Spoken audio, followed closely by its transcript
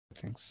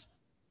things.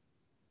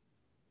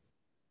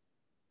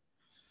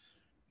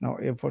 Now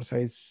A4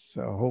 size,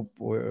 hope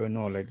we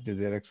know like the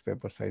Xerox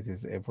paper size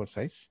is A4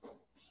 size.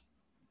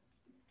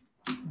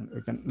 And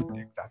we can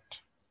take that.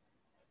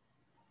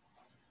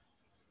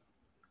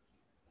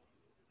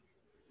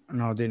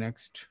 Now the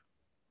next,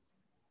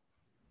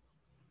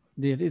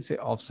 there is an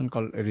option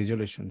called a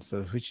resolution,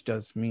 so which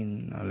does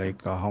mean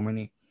how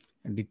many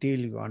detail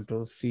you want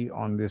to see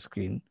on the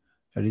screen.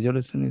 A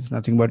resolution is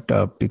nothing but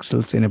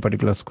pixels in a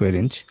particular square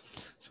inch.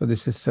 So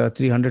this is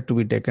 300 to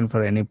be taken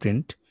for any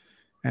print,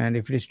 and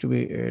if it is to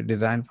be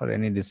designed for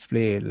any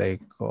display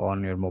like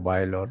on your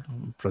mobile or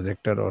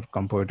projector or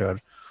computer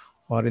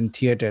or in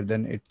theater,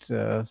 then it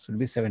should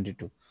be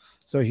 72.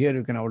 So here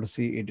you can able to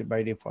see it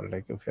by default,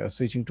 like if you are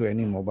switching to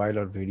any mobile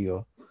or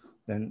video,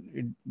 then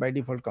it by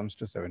default comes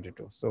to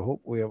 72. So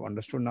hope we have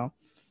understood now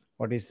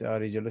what is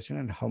resolution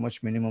and how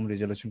much minimum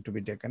resolution to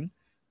be taken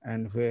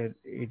and where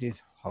it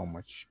is how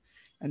much.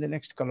 And the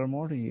next color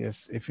mode,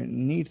 yes, if you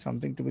need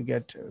something to be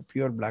get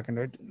pure black and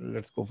white,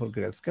 let's go for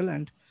grayscale.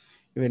 And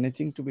if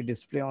anything to be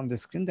displayed on the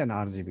screen, then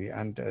RGB.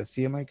 And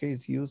CMYK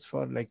is used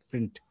for like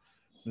print.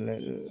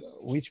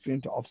 Which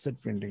print? Offset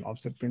printing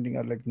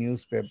are like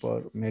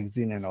newspaper,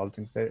 magazine, and all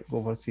things that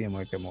go for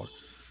CMYK mode.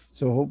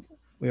 So hope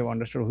we have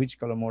understood which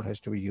color mode has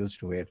to be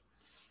used where.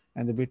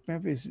 And the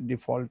bitmap is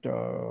default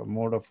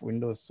mode of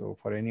Windows. So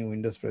for any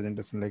Windows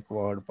presentation like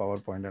Word,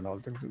 PowerPoint, and all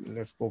things,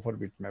 let's go for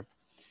bitmap.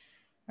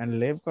 And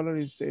lab color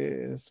is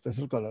a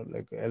special color,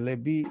 like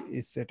LAB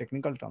is a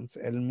technical terms.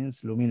 L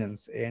means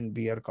luminance, A and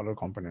B are color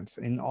components.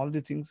 In all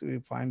the things we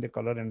find the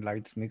color and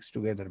lights mixed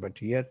together, but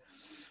here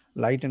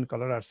light and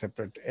color are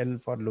separate. L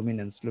for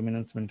luminance,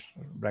 luminance means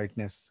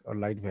brightness or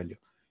light value,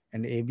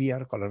 and AB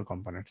are color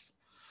components.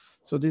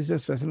 So this is a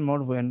special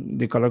mode when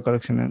the color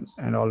correction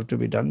and all to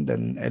be done.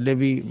 Then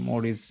LAB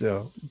mode is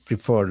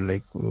preferred.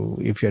 Like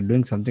if you're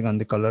doing something on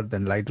the color,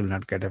 then light will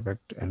not get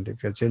affect, and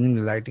if you're changing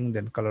the lighting,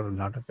 then color will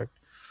not affect.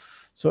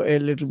 So a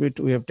little bit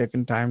we have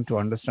taken time to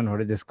understand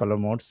what is this color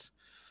modes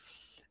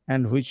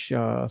and which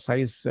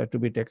size to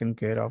be taken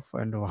care of,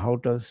 and how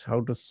to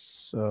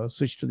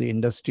switch to the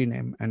industry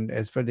name, and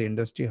as per the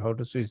industry how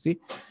to switch the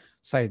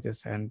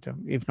sizes. And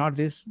if not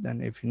this,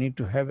 then if you need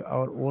to have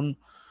our own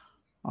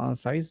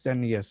size,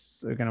 then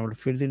yes, we can able to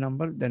fill the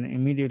number, then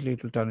immediately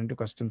it will turn into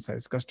custom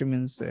size. Custom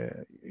means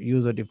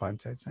user defined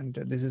size, and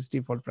this is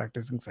default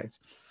practicing size.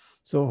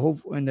 So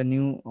hope in the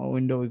new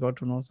window we got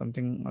to know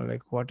something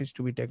like what is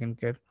to be taken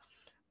care,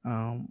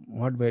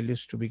 what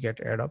values to be get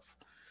add up.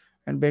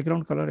 And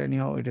background color,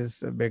 anyhow it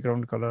is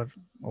background color,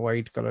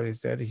 white color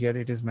is there. Here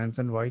it is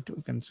mentioned white.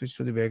 We can switch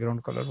to the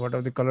background color,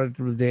 whatever the color it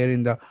will there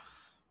in the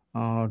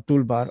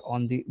toolbar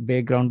on the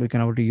background, we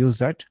can able to use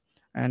that.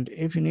 And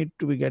if you need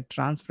to be get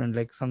transparent,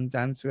 like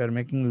sometimes we are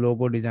making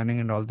logo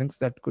designing and all things,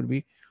 that could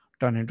be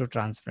turned into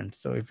transparent.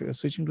 So if you're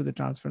switching to the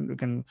transparent, you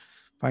can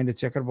find a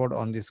checkerboard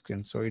on the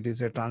screen, so it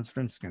is a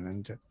transparent screen.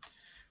 And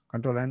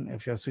control N,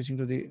 if you are switching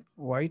to the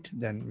white,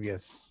 then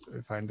yes,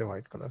 we find the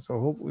white color. So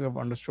hope we have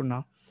understood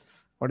now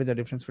what is the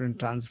difference between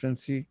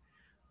transparency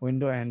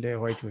window and a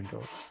white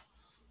window.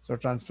 So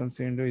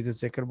transparency window is a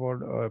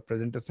checkerboard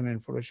presentation in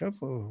Photoshop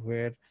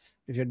where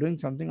if you're doing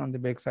something on the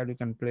back side, you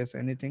can place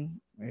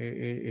anything,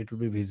 it will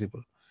be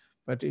visible.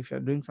 But if you're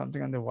doing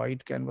something on the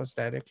white canvas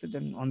directly,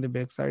 then on the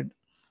back side,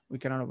 we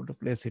cannot able to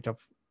place it up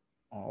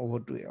over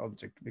to the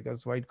object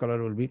because white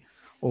color will be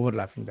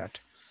overlapping that.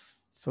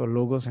 So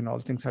logos and all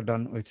things are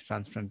done with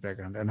transparent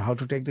background. And how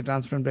to take the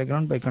transparent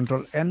background? By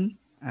control N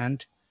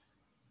and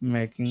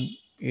making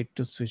it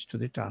to switch to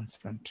the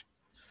transparent.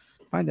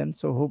 Fine then.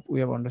 So hope we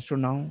have understood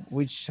now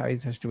which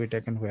size has to be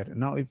taken where.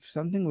 Now, if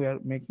something we are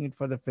making it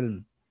for the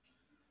film,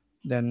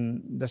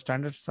 then the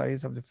standard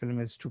size of the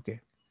film is 2K.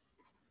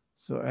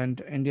 So,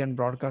 and Indian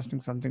broadcasting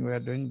something we are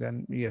doing,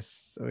 then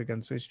yes, so we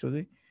can switch to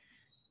the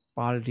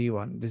PAL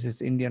D1. This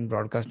is Indian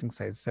broadcasting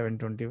size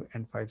 720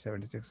 and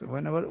 576.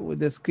 Whenever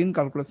the screen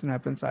calculation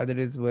happens, either it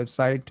is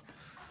website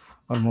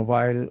or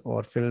mobile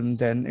or film,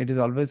 then it is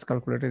always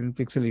calculated in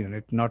pixel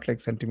unit, not like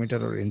centimeter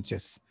or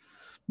inches.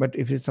 But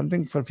if it's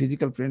something for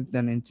physical print,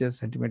 then inches,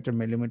 centimeter,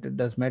 millimeter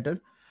does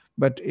matter.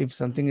 But if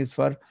something is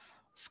for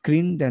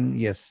screen, then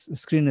yes,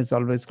 screen is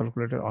always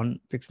calculated on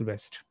pixel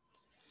based.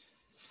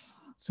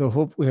 So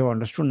hope we have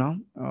understood now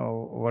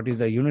what is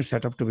the unit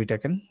setup to be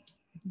taken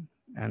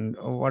and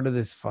what is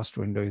this first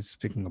window is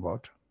speaking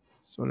about.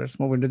 So let's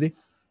move into the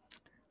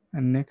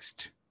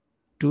next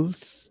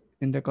tools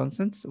in the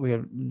constants. We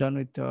have done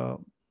with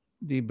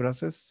the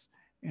brushes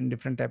in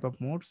different type of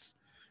modes,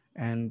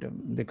 and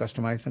the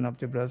customization of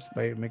the brush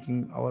by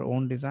making our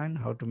own design,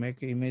 how to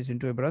make an image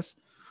into a brush.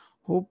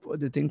 Hope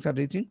the things are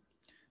reaching.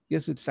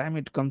 Yes, with time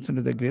it comes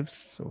into the grips,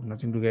 so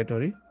nothing to get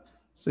worried.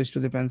 Switch to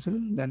the pencil,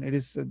 then it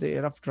is the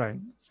rough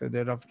drawing. So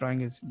the rough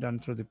drawing is done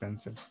through the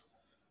pencil.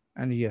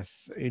 And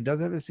yes, it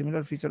does have a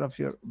similar feature of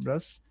your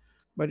brush,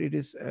 but it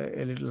is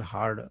a little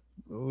hard.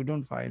 We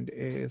don't find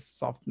a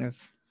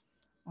softness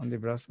on the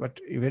brush, but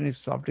even if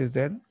soft is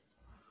there,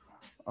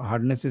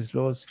 hardness is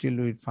low, still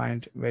we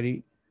find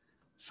very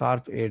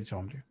sharp edge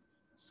only.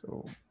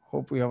 So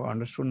hope we have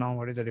understood now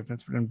what is the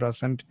difference between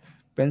brush and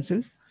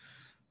pencil.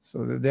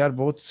 So they are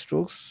both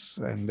strokes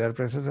and they are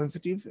pressure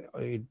sensitive.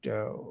 It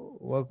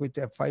work with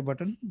F5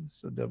 button.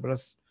 So the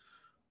brush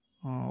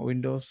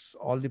windows,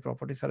 all the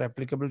properties are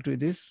applicable to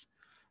this,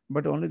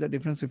 but only the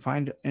difference we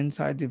find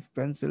inside the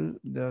pencil,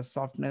 the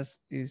softness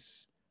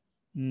is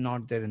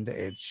not there in the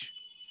edge,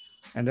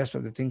 and rest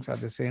of the things are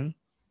the same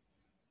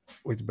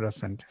with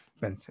brush and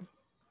pencil.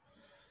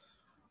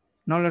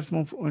 Now let's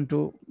move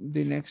into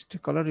the next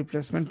color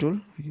replacement tool.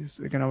 Yes,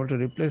 we can able to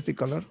replace the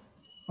color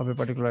of a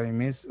particular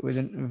image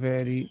within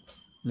very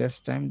less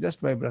time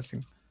just by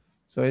brushing.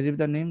 So as if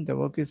the name, the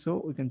work is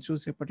so, we can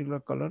choose a particular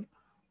color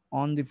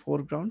on the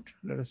foreground.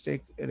 Let us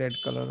take a red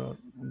color or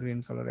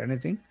green color,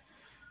 anything,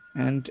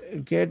 and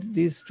get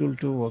this tool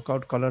to work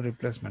out color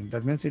replacement.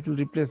 That means it will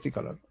replace the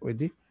color with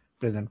the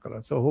present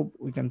color. So hope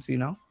we can see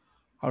now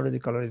how do the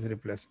color is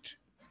replaced.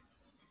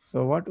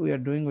 So what we are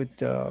doing with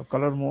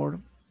color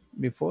mode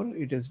before,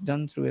 it is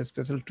done through a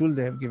special tool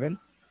they have given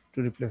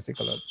to replace the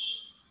color.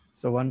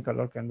 So one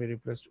color can be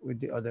replaced with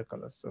the other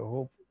colors. So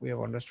hope we have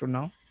understood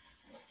now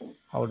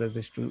how does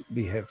this tool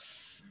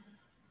behaves.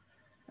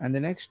 And the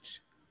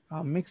next,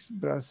 mix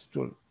brush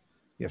tool.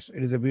 Yes,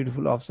 it is a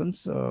beautiful option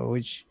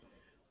which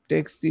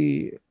takes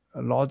the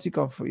logic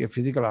of a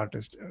physical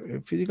artist.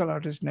 A physical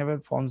artist never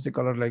forms the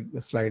color like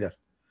a slider.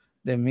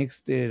 They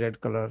mix the red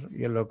color,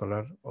 yellow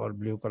color, or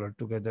blue color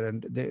together,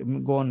 and they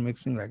go on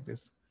mixing like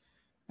this.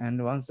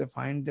 And once they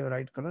find the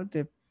right color,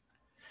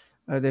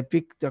 they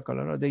pick the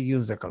color or they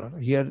use the color.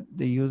 Here,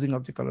 the using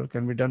of the color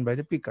can be done by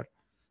the picker.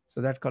 So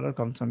that color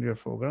comes on your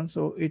foreground.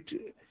 So it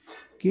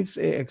gives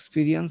a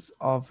experience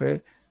of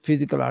a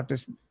physical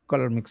artist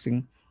color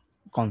mixing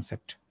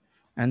concept.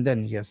 And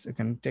then yes, you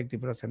can take the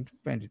brush and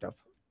paint it up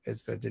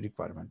as per the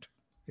requirement.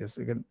 Yes,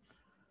 you can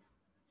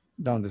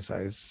down the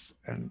size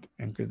and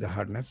increase the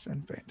hardness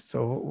and paint.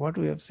 So what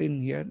we have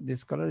seen here,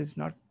 this color is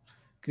not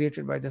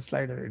created by the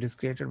slider, it is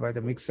created by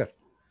the mixer.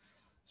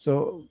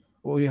 So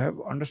we have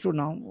understood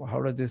now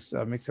how does this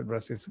mixer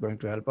brush is going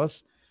to help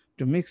us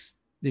to mix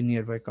the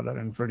nearby color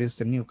and produce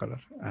the new color.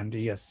 And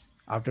yes,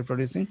 after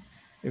producing,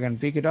 you can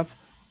pick it up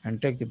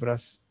and take the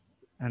brush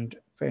and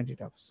paint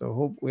it up. So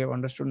hope we have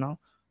understood now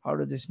how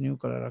does this new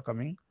color are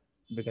coming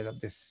because of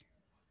this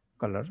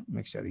color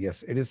mixture.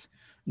 Yes, it is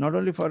not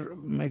only for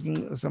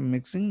making some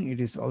mixing,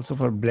 it is also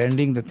for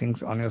blending the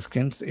things on your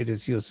screens it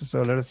is used.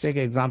 So let us take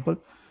an example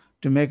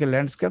to make a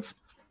landscape.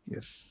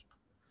 Yes,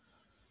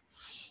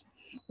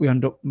 we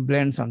want to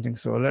blend something,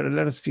 so let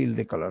us feel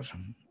the color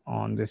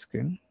on the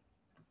screen.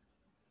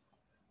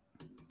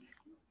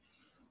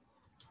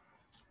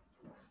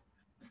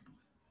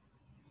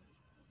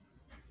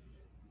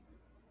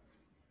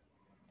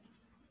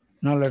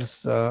 Now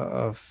let's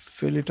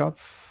fill it up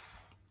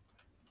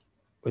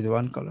with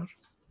one color.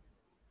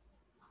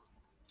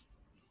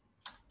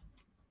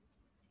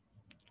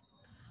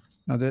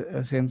 Now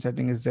the same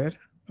setting is there.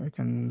 We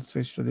can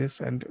switch to this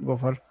and go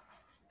for,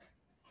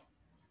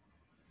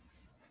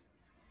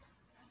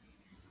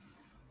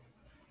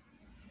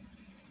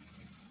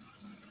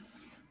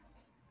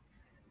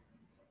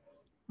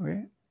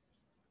 okay.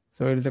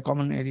 So it is a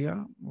common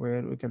area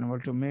where we can able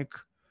to make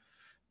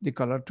the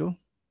color to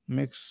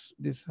mix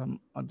this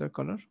some other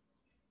color,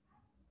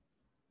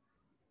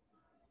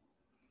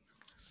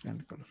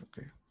 sand color.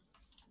 Okay,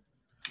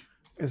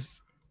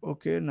 is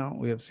okay. Now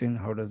we have seen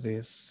how does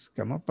this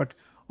come up, but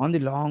on the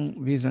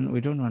long vision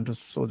we don't want to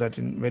show that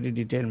in very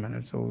detailed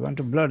manner, so we want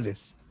to blur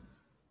this.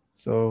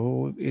 So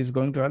who is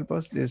going to help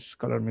us? This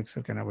color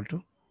mixer can able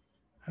to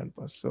help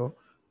us. So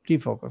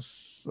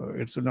defocus, so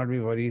it should not be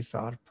very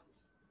sharp,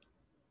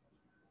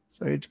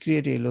 so it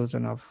create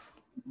illusion of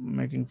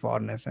making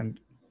farness, and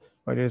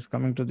while it is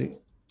coming to the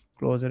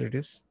closer it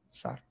is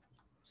sharp.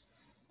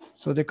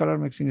 So the color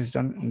mixing is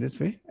done in this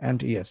way.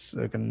 And yes,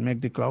 you can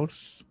make the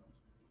clouds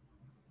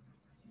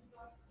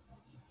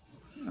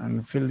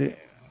and fill the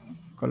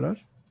color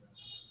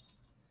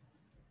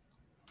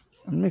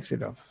and mix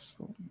it up.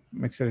 So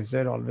mixer is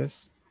there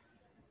always.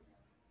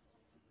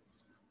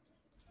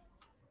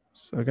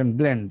 So you can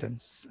blend them,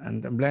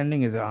 and the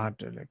blending is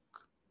art. Like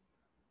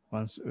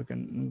once you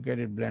can get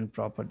it blend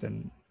proper,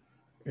 then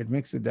it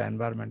mixes with the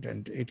environment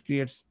and it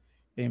creates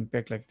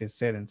impact like it is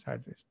there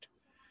inside this.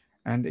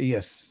 And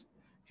yes,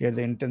 here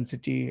the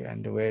intensity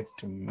and the weight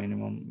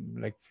minimum,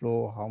 like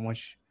flow, how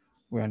much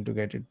we want to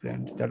get it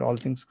blend, that all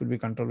things could be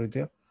controlled with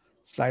the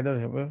slider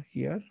over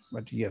here.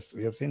 But yes,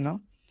 we have seen now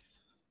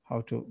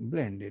how to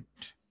blend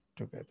it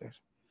together.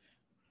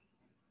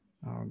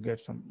 Now get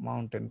some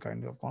mountain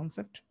kind of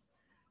concept.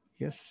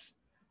 Yes,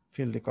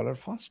 fill the color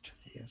first.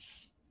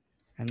 Yes,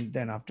 and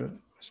then after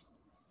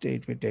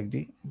state we take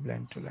the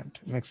blend to blend,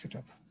 mix it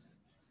up.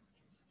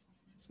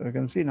 So you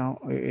can see now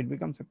it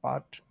becomes a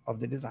part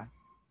of the design.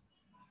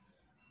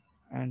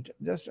 And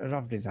just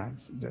rough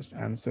designs, just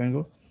I'm showing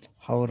you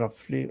how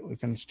roughly we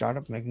can start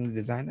up making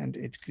the design, and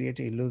it create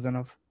a illusion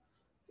of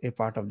a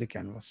part of the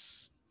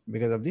canvas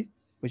because of the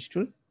which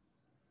tool,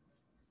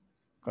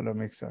 color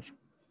mixture.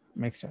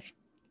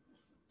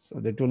 So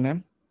the tool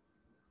name,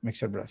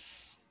 mixture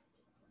brush.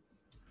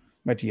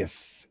 But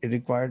yes, it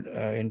required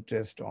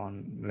interest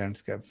on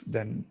landscape,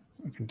 then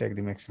we can take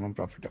the maximum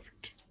profit of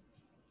it.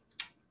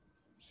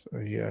 So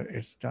here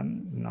it's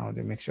done. Now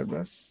the mixture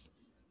brush,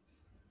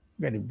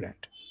 get it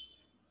blend.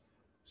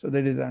 So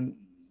the design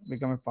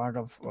become a part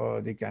of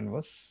the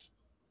canvas.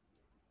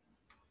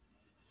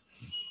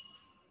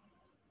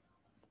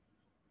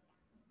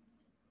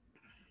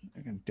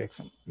 I can take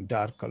some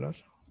dark color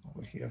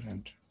over here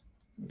and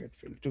get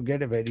fill to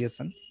get a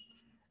variation.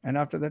 And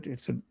after that,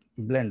 it's a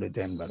blend with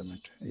the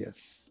environment.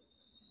 Yes,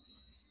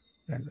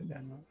 blend with the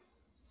environment.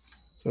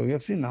 So we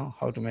have seen now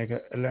how to make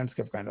a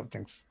landscape kind of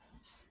things.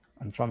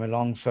 And from a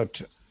long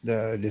shot,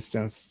 the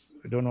distance,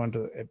 we don't want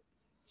to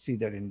see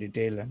that in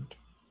detail and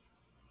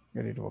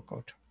get it work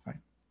out.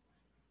 Fine.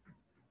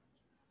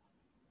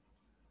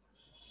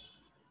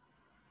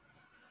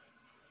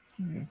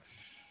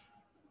 Yes,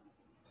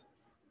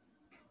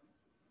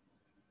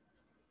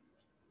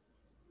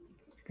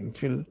 you can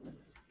fill.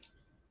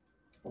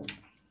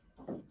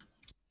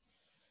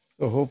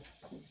 So hope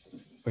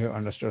we have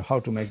understood how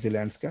to make the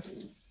landscape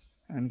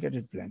and get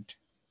it blend.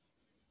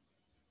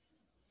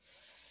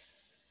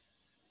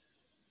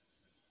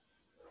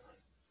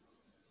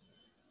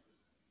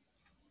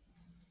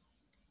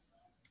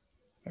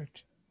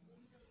 Right.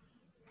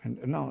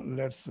 And now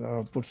let's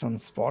put some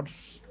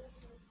spots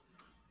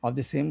of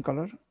the same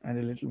color and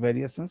a little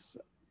variations.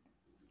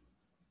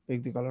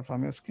 Pick the color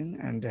from your skin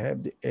and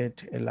have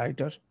it a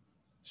lighter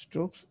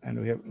strokes. And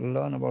we have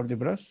learned about the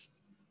brush.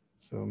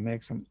 So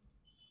make some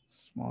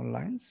small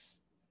lines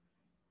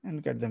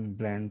and get them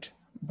blend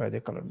by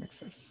the color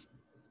mixers.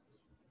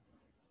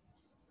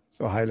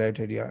 So highlight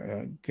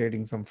area,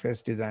 creating some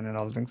face design and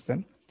all things.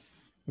 Then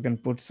we can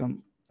put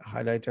some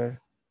highlighter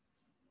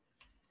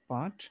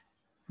part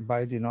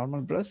by the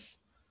normal brush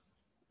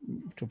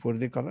to put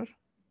the color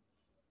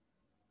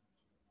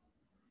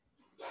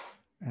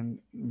and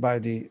by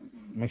the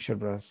mixture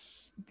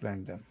brush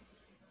blend them.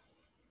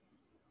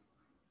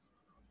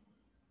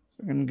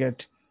 So you can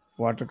get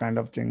water kind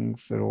of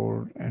things,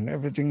 road and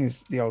everything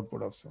is the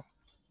output also.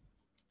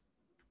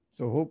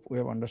 So hope we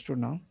have understood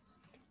now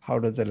how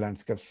does the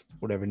landscapes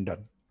would have been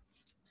done.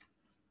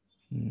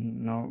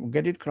 Now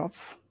get it crop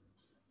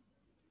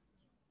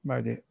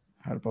by the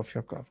help of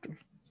your crop tool.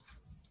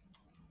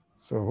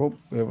 So hope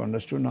we have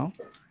understood now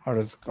how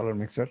does color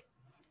mixer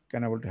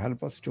can able to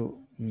help us to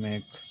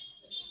make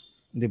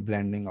the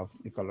blending of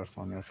the colors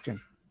on your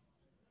skin,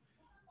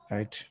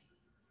 right?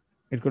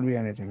 It could be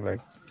anything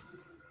like,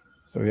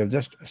 so we have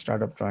just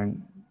started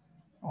drawing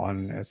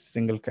on a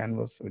single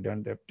canvas. We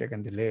don't have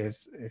taken the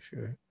layers. If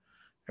you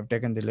have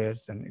taken the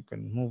layers, then you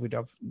can move it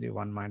up the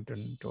one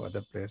mountain to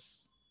other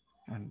place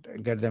and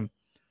get them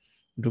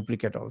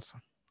duplicate also.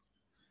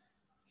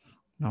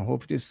 Now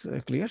hope it is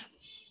clear.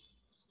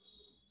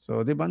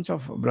 So the bunch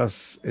of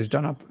brush is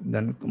done up.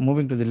 Then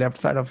moving to the left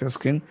side of your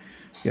screen,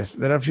 yes,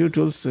 there are a few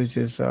tools which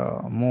is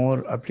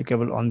more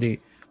applicable on the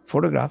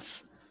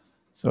photographs.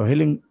 So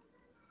healing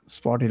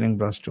spot healing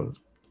brush tool.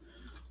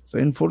 So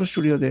in Photo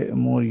Studio, they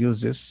more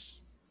use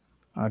this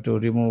to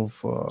remove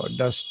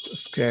dust,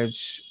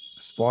 scratch,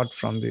 spot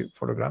from the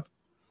photograph.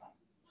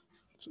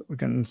 So we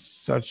can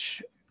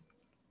search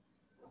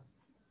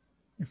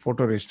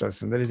photo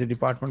restoration. There is a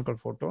department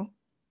called photo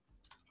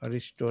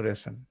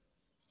restoration.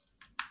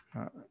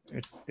 Uh,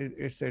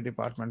 it's a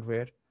department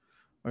where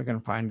we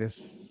can find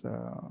this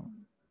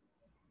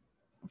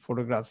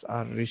photographs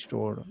are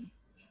restored,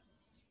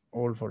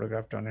 old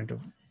photograph turned into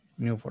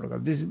new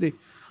photograph. This is the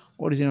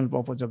original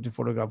purpose of the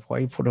photograph.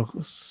 Why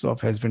Photoshop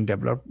has been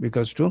developed,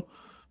 because to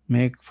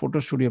make Photo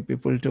Studio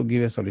people to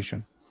give a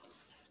solution.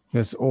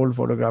 Because old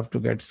photograph to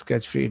get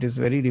sketch free, it is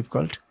very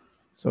difficult.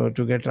 So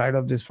to get rid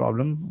of this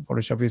problem,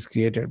 Photoshop is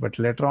created. But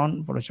later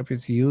on, Photoshop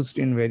is used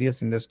in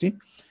various industry.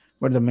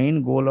 But the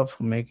main goal of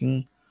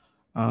making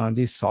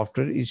this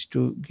software is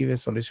to give a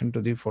solution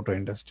to the photo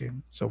industry.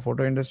 So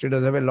photo industry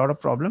does have a lot of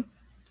problem,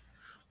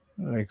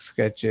 like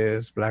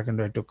sketches, black and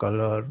white to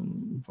color,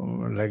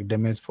 like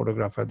damaged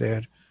photograph are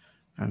there,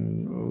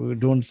 and we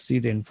don't see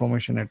the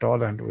information at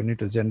all, and we need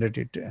to generate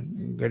it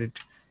and get it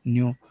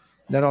new.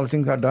 That all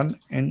things are done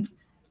in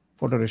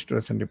photo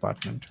restoration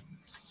department.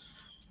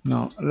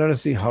 Now let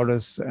us see how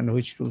does and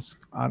which tools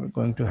are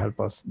going to help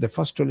us. The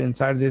first tool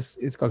inside this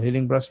is called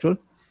healing brush tool.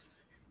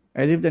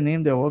 As if the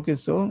name the work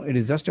is so, it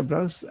is just a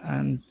brush.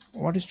 And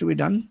what is to be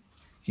done?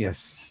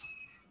 Yes,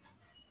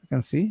 you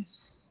can see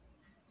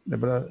the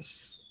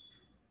brush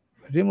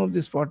remove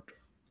the spot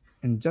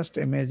in just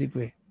a magic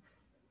way.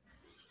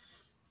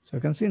 So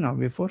you can see now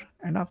before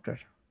and after.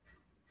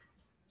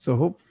 So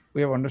hope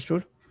we have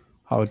understood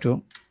how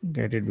to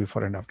get it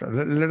before and after.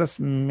 Let us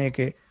make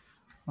a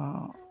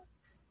uh,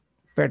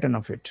 pattern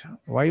of it.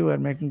 Why we are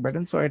making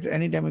pattern? So at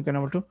any time you can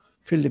able to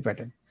fill the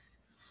pattern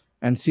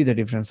and see the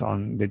difference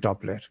on the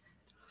top layer.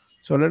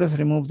 So let us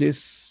remove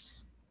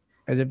this.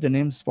 As if the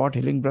name spot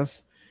healing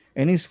brush,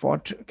 any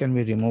spot can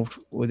be removed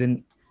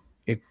within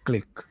a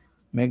click.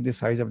 Make the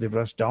size of the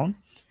brush down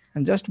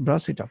and just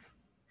brush it up.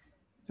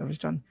 That is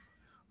done.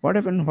 What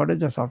happened? What is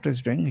the software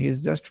is doing? He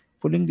is just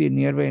pulling the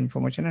nearby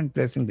information and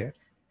placing there.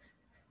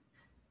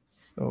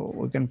 So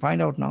we can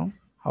find out now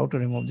how to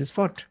remove this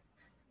spot.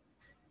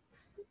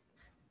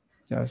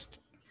 Just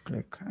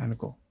click and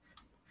go.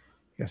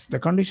 Yes, the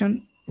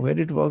condition where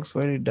it works,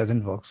 where it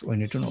doesn't work, we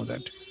need to know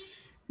that.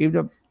 If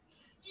the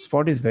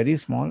spot is very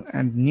small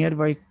and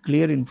nearby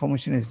clear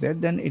information is there,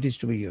 then it is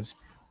to be used.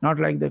 Not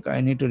like that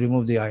I need to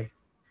remove the eye.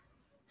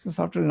 So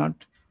software will not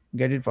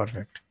get it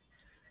perfect.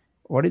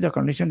 What is the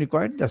condition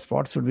required? The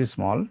spot should be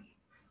small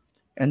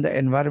and the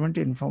environment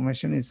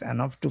information is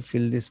enough to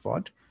fill the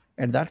spot.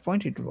 At that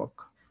point it will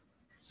work.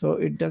 So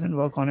it doesn't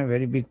work on a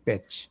very big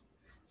patch.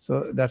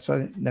 So that's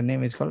why the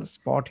name is called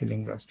spot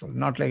healing brush tool,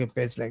 not like a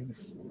patch like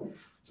this.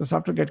 So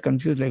software get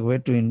confused like where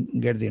to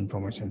get the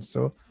information.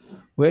 So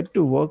where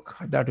to work,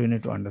 that we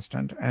need to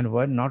understand, and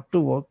where not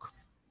to work,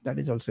 that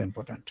is also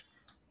important.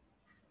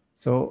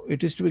 So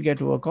it is to be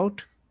get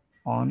workout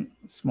on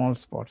small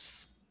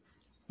spots,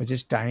 which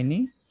is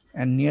tiny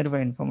and nearby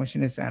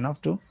information is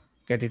enough to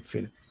get it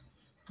filled.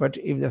 But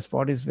if the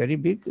spot is very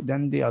big,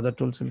 then the other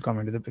tools will come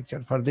into the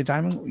picture. For the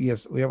timing,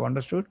 yes, we have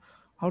understood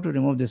how to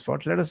remove this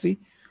spot. Let us see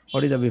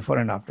what is the before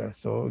and after.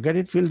 So get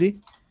it fill the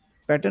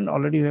pattern.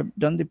 Already we have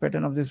done the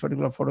pattern of this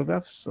particular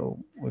photograph. So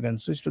we can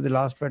switch to the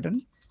last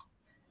pattern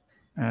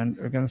and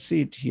we can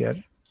see it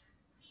here,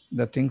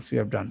 the things we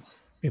have done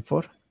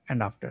before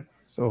and after.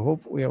 So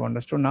hope we have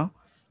understood now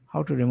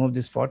how to remove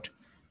this spot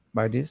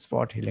by the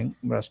spot healing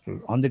brush tool.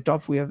 On the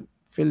top we have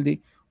filled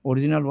the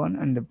original one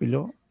and the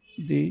below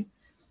the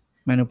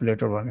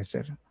manipulator one is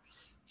there.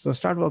 So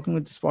start working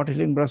with the spot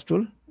healing brush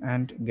tool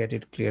and get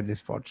it clear the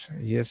spots.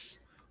 Yes,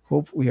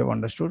 hope we have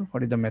understood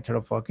what is the method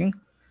of working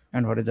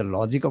and what is the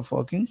logic of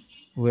working,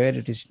 where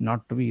it is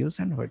not to be used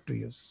and where to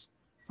use.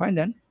 Fine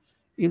then.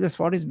 If the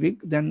spot is big,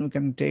 then we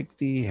can take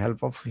the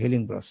help of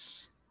healing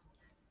brush.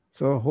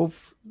 So hope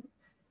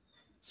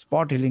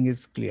spot healing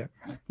is clear.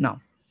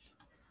 Now,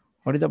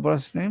 what is the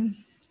brush name?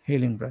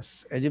 Healing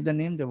brush. As if the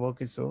name, the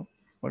work is so.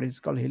 What is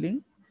called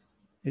healing?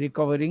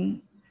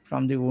 Recovering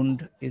from the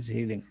wound is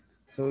healing.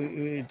 So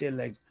you tell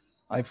like,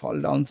 I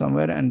fall down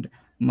somewhere and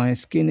my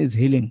skin is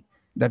healing.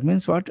 That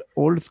means what?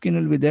 Old skin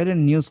will be there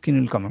and new skin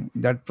will come.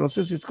 That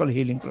process is called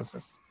healing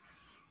process,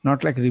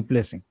 not like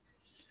replacing.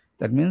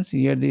 That means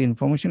here the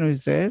information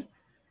is there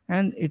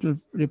and it will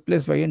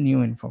replace by a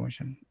new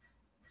information.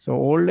 So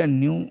old and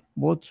new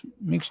both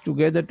mix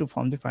together to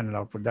form the final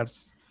output. That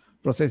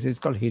process is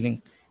called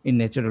healing in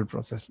natural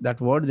process.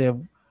 That word they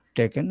have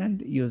taken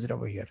and used it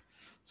over here.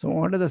 So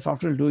what does the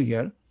software do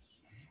here?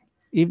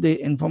 If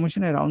the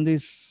information around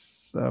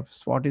this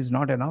spot is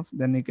not enough,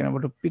 then you can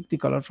able to pick the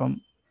color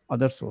from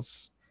other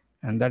source,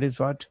 and that is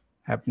what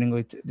happening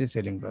with this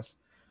healing brush.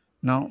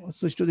 Now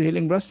switch to the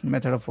healing brush.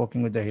 Method of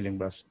working with the healing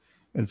brush.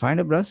 We'll find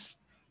a brush.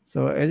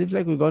 So as if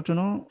like we got to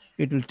know,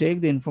 it will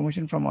take the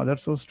information from other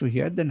source to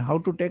here, then how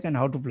to take and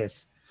how to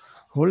place.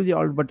 Hold the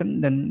Alt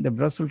button, then the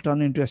brush will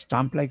turn into a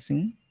stamp like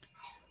thing.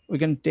 We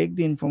can take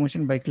the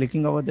information by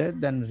clicking over there,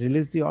 then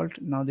release the Alt.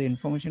 Now the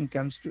information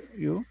comes to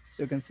you.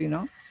 So you can see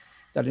now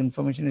that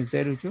information is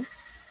there with you.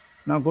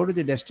 Now go to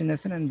the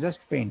destination and just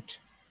paint.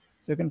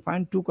 So you can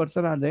find two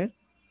cursor are there.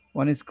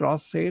 One is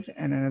crosshair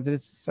and another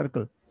is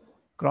circle.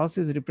 Cross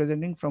is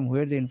representing from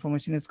where the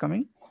information is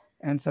coming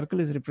and circle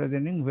is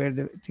representing where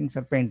the things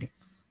are painting.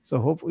 So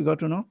hope we got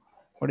to know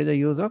what is the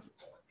use of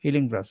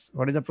healing brush.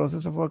 What is the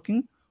process of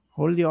working?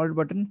 Hold the Alt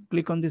button,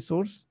 click on the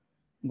source,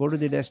 go to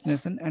the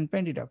destination and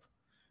paint it up.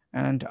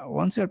 And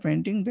once you are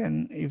painting,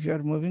 then if you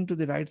are moving to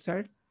the right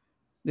side,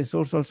 the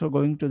source also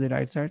going to the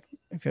right side.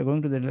 If you're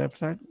going to the left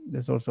side,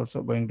 the source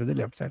also going to the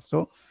left side.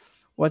 So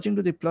watching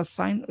to the plus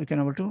sign, we can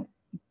able to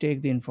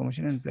take the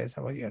information and place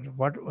over here.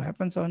 What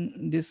happens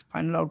on this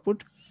final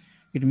output?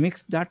 It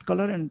mix that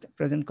color and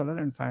present color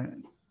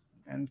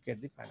and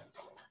get the final.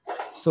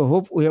 So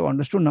hope we have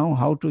understood now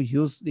how to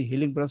use the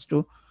healing brush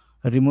to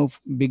remove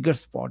bigger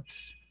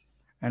spots.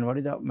 And what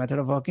is the method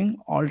of working?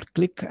 Alt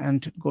click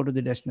and go to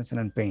the destination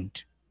and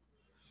paint.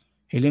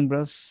 Healing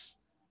brush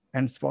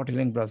and spot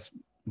healing brush,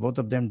 both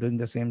of them doing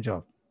the same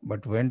job,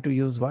 but when to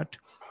use what,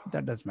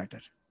 that does matter.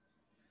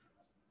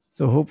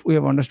 So hope we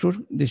have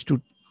understood these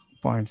 2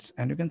 points,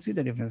 and you can see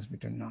the difference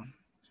between now,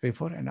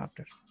 before and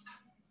after.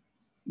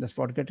 The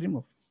spot get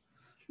removed,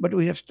 but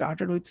we have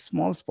started with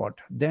small spot,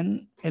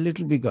 then a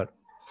little bigger.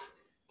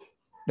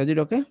 Does it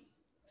okay?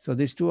 So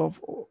these two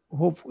of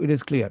hope it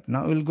is clear.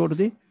 Now we'll go to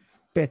the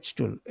patch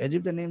tool. As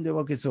if the name the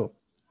work is so.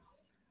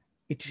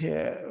 It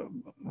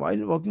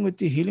while working with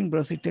the healing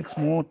brush, it takes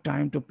more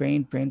time to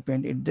paint.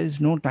 There is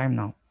no time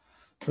now,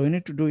 so you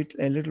need to do it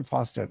a little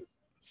faster.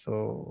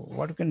 So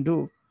what you can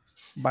do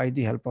by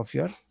the help of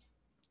your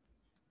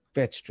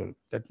patch tool,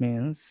 that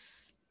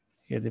means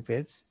here the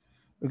patch,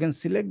 you can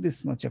select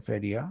this much of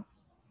area.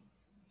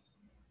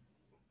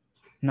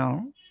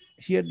 Now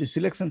here the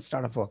selection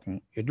start of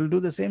working. It will do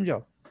the same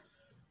job,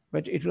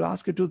 but it will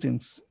ask you two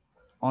things.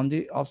 On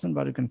the option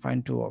bar you can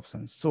find two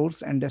options: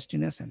 source and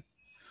destination.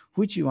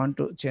 Which you want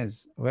to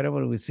change?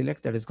 Wherever we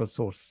select, that is called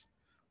source.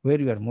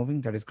 Where you are moving,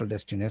 that is called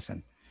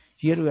destination.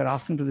 Here we are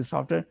asking to the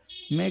software,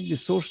 make the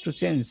source to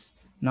change.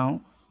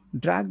 Now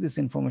Drag this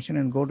information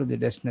and go to the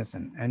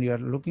destination, and you are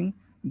looking,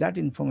 that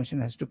information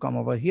has to come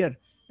over here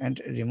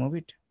and remove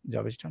it.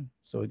 Job is done.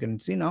 So we can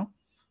see now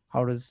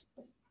how does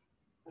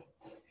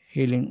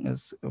healing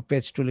is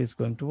patch tool is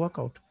going to work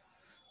out.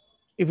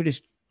 If it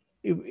is,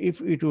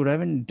 if it would have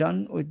been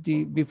done with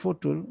the before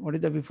tool, what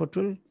is the before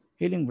tool?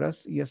 Healing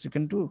brush, yes, you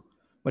can do,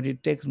 but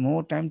it takes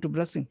more time to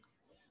brushing.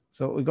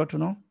 So we got to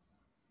know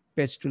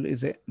patch tool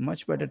is a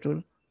much better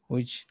tool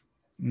which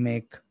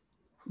make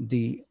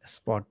the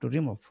spot to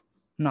remove.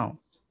 Now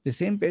the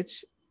same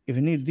page, if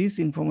you need this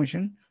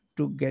information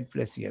to get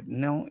place here,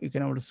 now you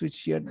can able to switch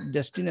here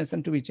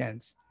destination to be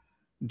changed.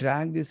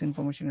 Drag this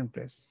information and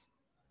press.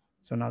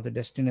 So now the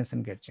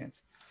destination get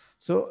changed.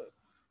 So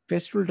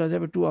page tool does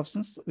have two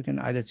options. We can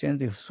either change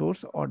the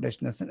source or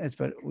destination as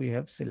per we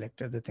have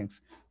selected the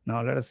things.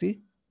 Now let us see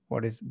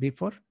what is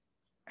before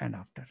and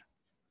after.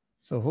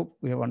 So hope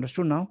we have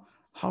understood now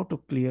how to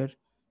clear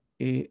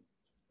a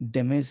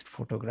damaged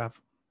photograph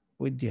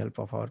with the help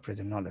of our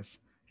present knowledge.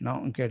 Now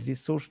get the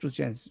source to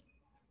change.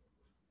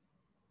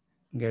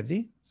 Get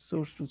the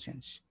source to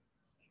change.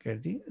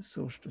 Get the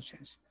source to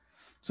change.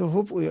 So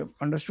hope we have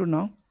understood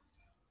now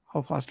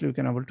how fastly we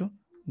can able to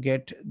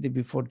get the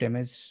before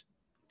damage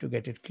to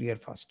get it clear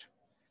fast.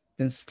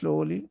 Then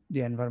slowly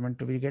the environment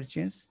to be get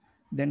changed.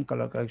 Then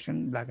color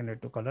correction, black and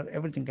white to color,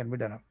 everything can be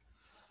done up.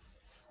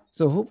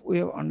 So hope we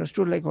have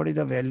understood like what is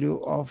the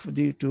value of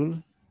the tool.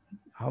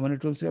 How many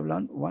tools we have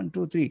learned? One,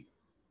 two, three.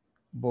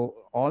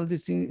 All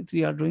these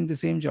three are doing the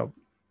same job,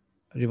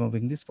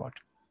 removing the spot.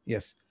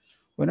 Yes.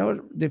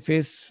 Whenever the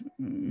face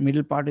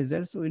middle part is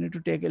there, so we need to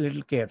take a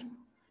little care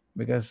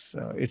because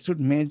it should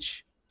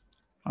match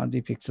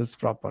the pixels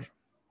proper.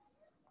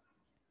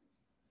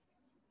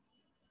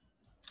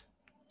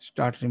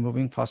 Start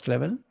removing first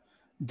level,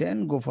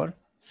 then go for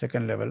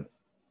second level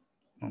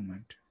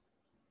movement.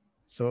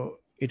 So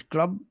it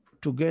club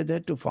together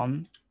to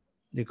form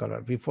the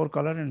color. Before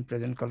color and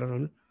present color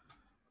will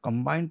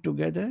combine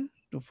together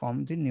to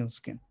form the new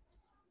skin.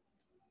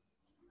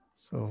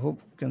 So hope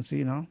you can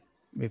see now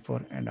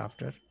before and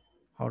after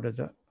how does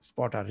the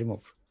spot are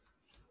removed.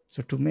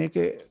 So to make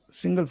a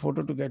single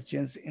photo to get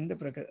changed in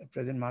the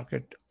present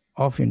market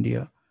of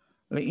India,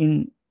 like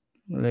in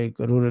like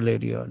a rural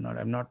area, not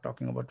I'm not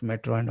talking about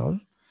metro and all.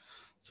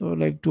 So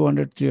like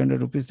 200, 300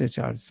 rupees they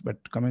charge,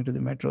 but coming to the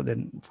metro,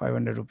 then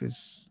 500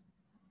 rupees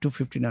to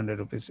 1500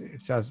 rupees.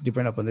 It just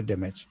depend upon the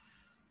damage.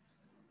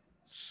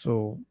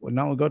 So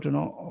now we got to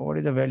know what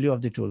is the value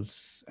of the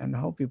tools and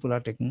how people are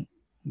taking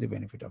the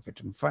benefit of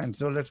it. Fine.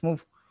 So let's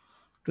move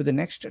to the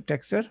next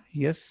texture.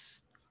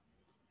 Yes,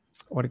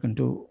 what you can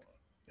do,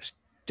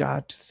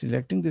 start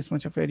selecting this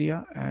much of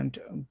area and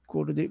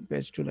go to the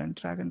page tool and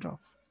drag and drop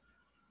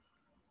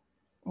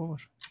over.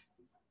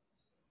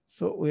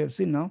 So we have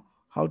seen now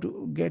how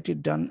to get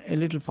it done a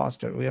little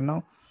faster. We are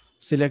now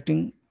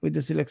selecting with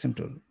the selection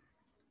tool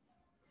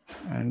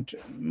and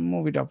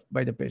move it up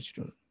by the page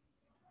tool.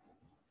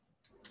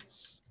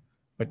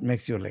 But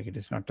make sure like it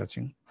is not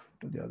touching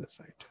to the other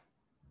side.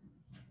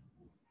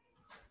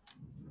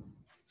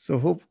 So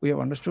hope we have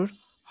understood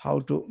how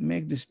to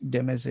make this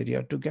damage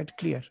area to get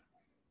clear.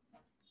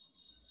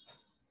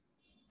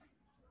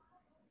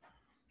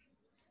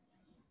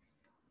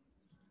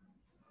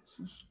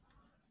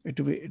 It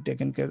will be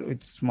taken care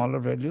with smaller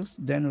values,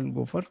 then we'll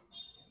go for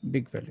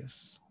big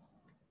values.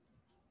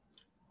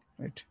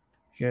 Right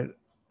here,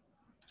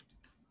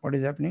 what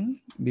is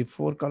happening?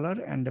 Before color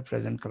and the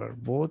present color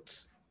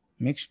both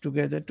mixed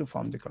together to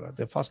form the color.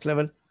 The first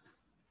level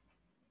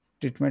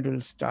treatment will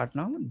start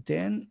now,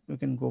 then we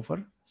can go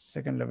for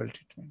second level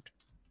treatment.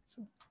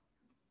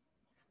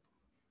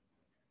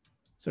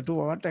 So to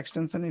what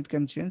extension it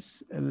can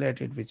change,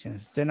 let it be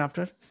changed. Then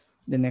after,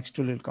 the next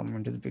tool will come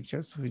into the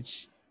pictures,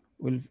 which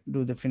will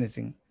do the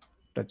finishing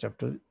touch up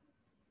to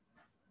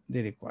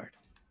the required.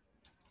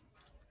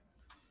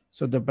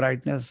 So the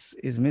brightness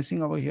is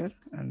missing over here,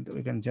 and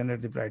we can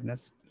generate the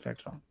brightness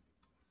later on.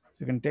 So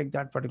you can take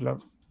that particular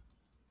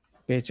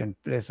page and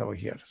place over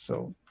here.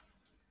 So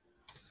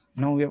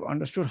now we have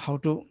understood how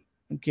to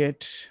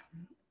get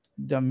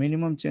the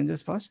minimum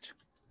changes first.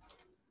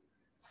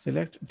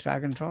 Select,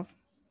 drag and drop,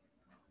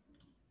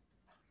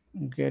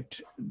 get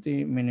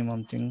the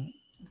minimum thing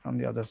from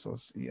the other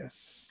source.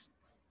 Yes.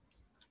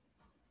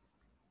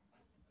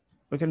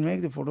 We can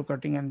make the photo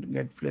cutting and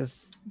get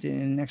place the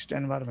next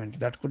environment.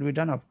 That could be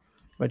done up.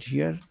 But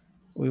here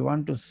we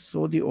want to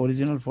show the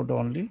original photo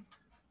only.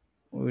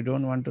 We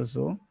don't want to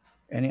show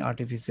any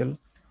artificial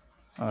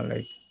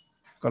like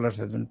colors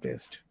has been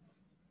placed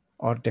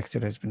or texture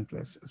has been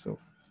placed. So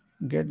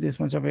get this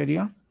much of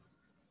area,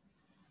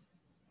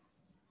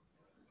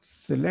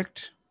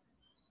 select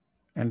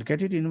and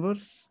get it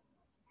inverse,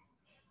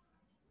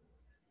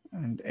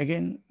 and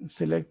again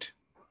select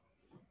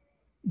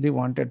the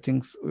wanted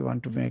things. We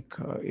want to make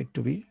it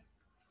to be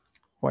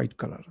white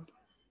color.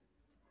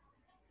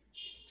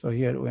 So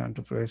here we want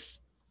to place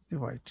the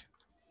white.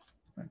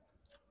 Right.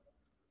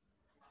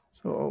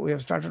 So we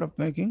have started up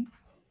making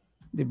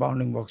the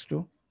bounding box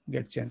to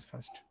get changed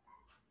first.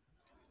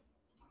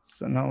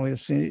 So now we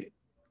see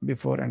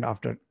before and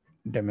after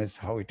damage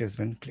how it has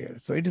been clear.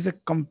 So it is a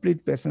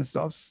complete patience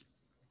of,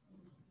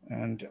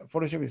 and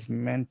Photoshop is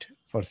meant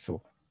for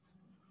so.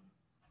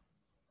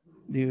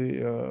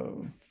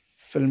 The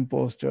film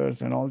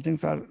posters and all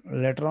things are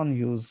later on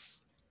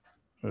use,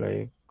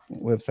 like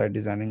website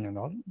designing and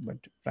all, but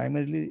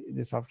primarily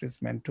the software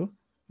is meant to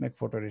make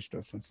photo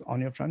restorations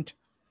on your front.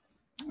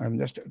 I'm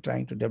just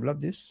trying to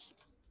develop this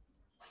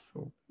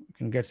so you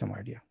can get some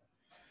idea.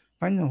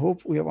 Fine. I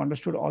hope we have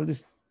understood all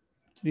these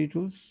three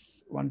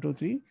tools, one, two,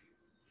 three,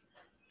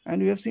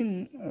 and we have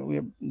seen we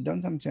have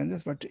done some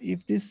changes. But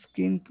if this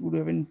skin would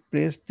have been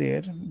placed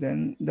there,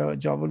 then the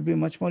job would be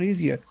much more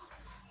easier.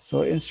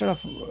 So instead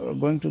of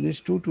going to these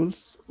two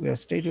tools, we are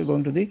straight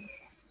going to the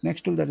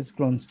next tool, that is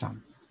clone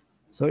stamp.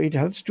 So it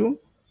helps to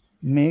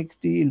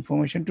make the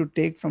information to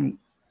take from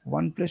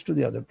one place to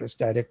the other place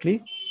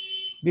directly.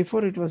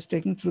 Before it was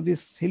taking through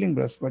this healing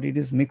brush, but it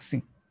is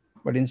mixing.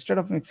 But instead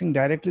of mixing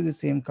directly the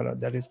same color,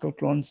 that is called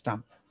clone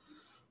stamp.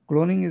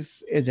 Cloning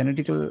is a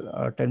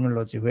genetical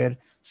terminology where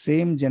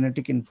same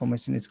genetic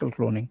information is called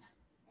cloning.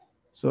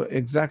 So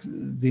exact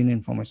gene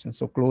information.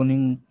 So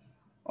cloning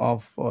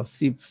of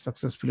sheep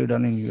successfully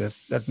done in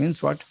US. That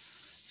means what?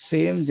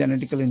 Same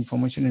genetical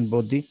information in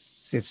both the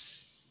sheeps.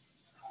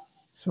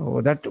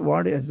 So that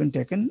word has been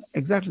taken.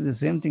 Exactly the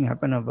same thing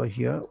happened over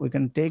here. We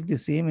can take the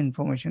same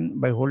information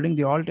by holding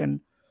the alt and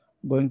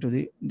going to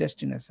the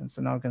destination.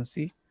 So now you can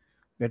see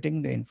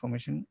getting the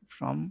information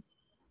from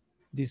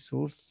the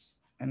source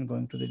and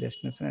going to the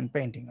destination and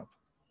painting up.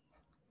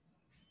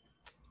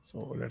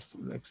 So let's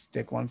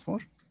take once more.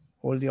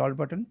 Hold the alt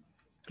button,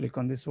 click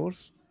on the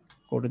source,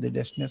 go to the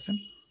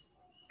destination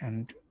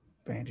and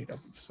paint it up.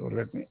 So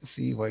let me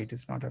see why it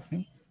is not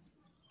happening.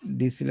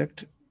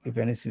 Deselect. If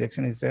any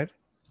selection is there,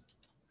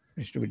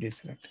 it should be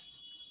deselect.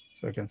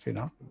 So you can see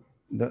now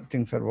the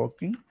things are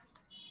working.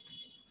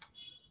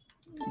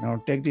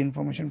 Now take the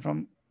information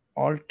from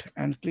alt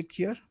and click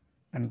here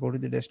and go to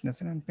the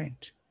destination and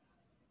paint.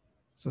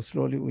 So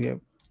slowly we have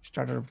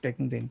started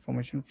taking the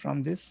information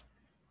from this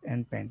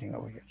and painting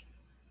over here.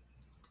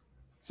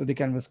 So the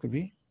canvas could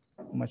be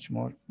much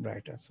more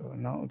brighter. So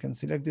now we can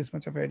select this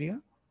much of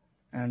area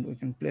and we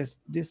can place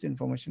this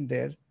information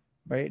there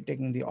by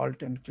taking the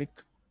alt and click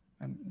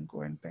and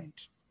go and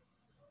paint.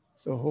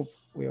 So hope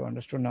we have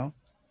understood now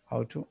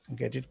how to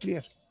get it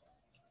clear.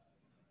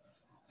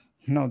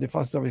 Now the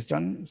first job is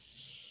done.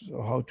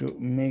 So how to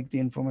make the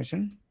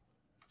information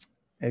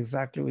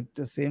exactly with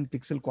the same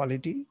pixel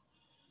quality,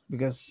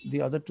 because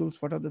the other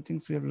tools, what are the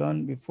things we have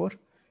learned before?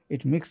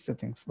 It mixes the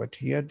things, but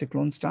here the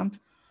clone stamp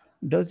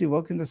does the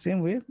work in the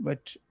same way,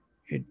 but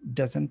it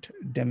doesn't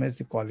damage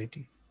the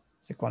quality.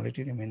 The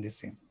quality remain the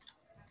same,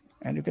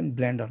 and you can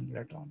blend on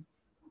later on.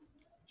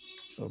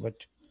 So,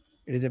 but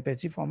it is a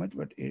patchy format,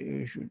 but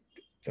you should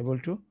able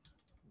to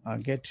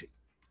get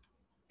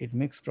it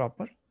mixed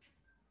proper.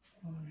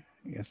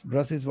 Yes,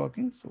 brush is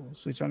working, so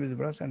switch on the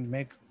brush and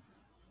make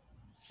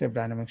shape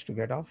dynamics to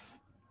get off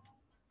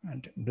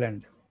and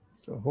blend them.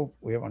 So hope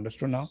we have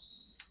understood now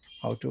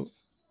how to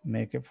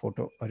make a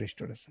photo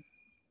restoration.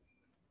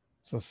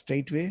 So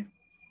straightway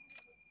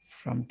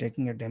from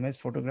taking a damaged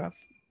photograph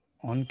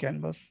on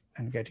canvas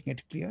and getting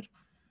it clear,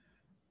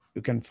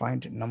 you can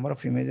find a number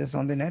of images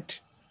on the net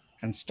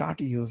and start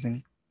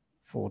using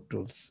four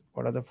tools.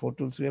 What are the four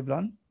tools we have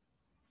learned?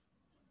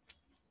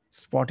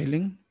 Spot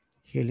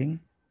healing,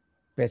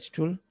 patch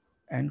tool,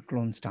 and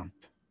clone stamp.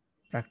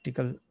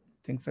 Practical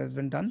things has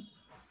been done.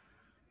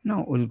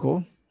 Now we'll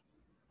go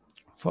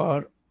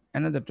for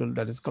another tool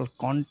that is called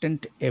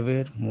content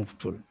aware move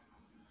tool.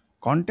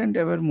 Content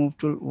aware move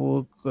tool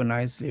work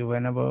nicely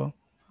whenever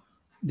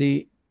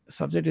the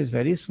subject is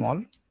very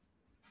small,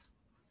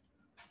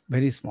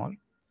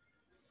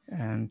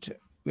 and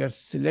we are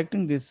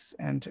selecting this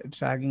and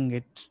dragging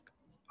it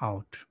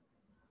out.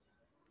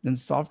 Then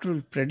software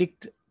will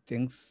predict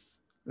things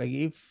like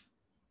if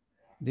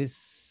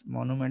this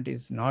monument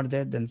is not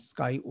there, then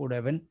sky would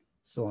have been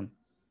shown.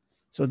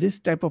 So this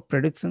type of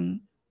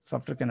prediction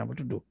software can able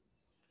to do.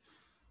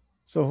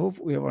 So hope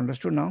we have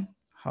understood now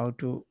how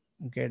to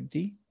get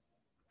the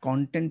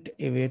content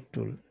aware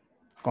tool.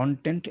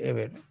 Content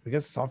aware,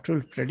 because software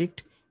will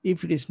predict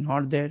if it is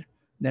not there,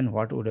 then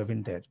what would have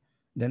been there.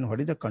 Then what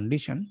is the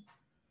condition?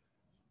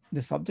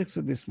 The subject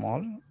should be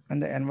small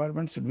and the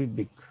environment should be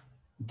big.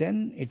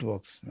 Then it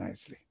works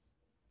nicely.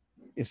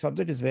 If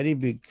subject is very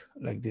big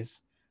like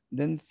this,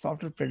 then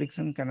software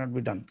prediction cannot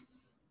be done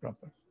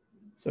proper.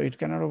 So it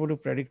cannot be able to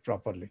predict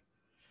properly.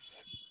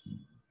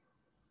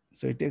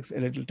 So it takes a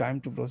little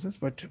time to process,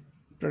 but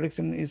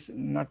prediction is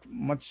not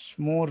much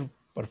more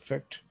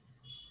perfect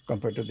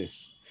compared to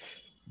this.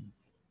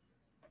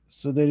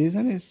 So the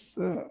reason is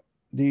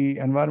the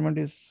environment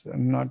is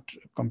not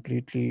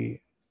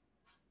completely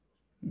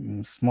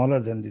smaller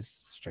than this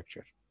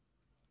structure.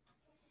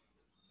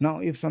 Now,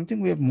 if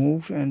something we have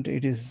moved and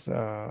it is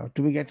to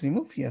be get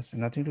removed, yes,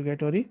 nothing to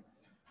get worry.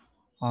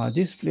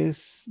 This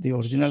place, the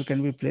original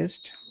can be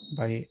placed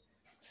by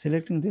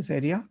selecting this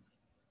area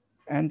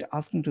and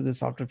asking to the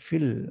software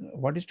fill.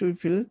 What is to be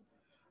fill?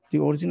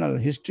 The original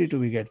history to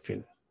be get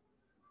fill.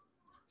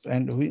 So,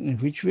 and in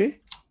which way?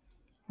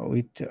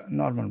 with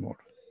normal mode,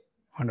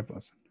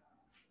 100%.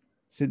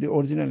 So the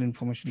original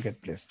information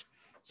get placed.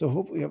 So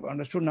hope we have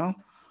understood now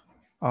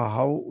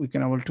how we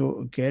can able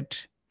to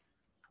get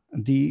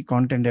the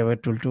content aware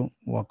tool to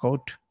work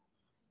out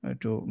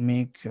to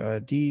make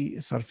the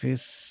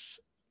surface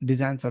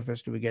design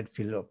surface to be get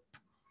filled up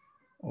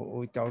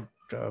without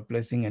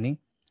placing any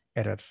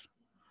error.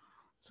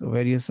 So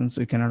variations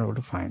we cannot able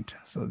to find.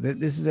 So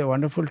this is a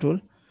wonderful tool,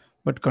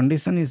 but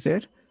condition is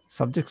there.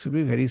 Subject should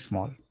be very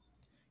small.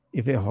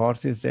 If a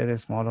horse is there, a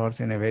small horse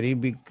in a very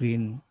big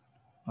green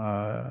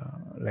uh,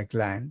 like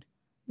land,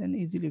 then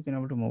easily you can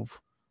able to move.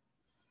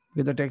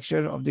 Because the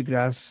texture of the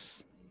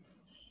grass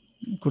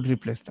could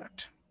replace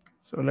that.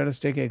 So let us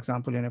take an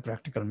example in a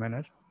practical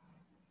manner.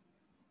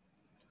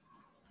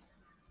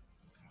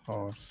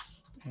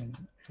 Horse in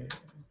a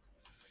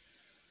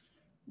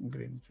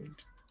green field.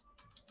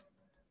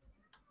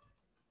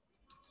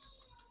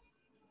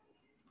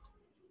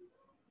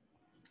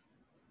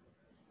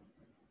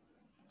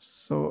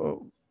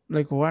 So,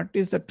 like, what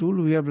is the tool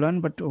we have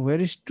learned, but where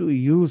is to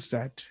use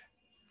that?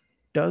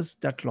 Does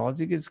that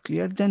logic is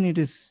clear? Then it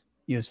is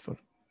useful.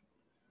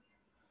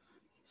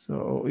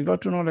 So we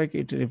got to know like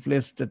it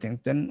replaces the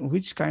things. Then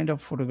which kind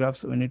of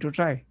photographs we need to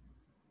try?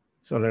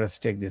 So let us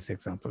take this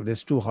example.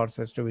 These two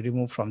horses to be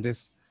removed from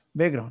this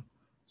background.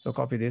 So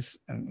copy this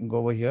and go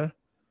over here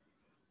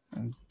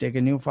and take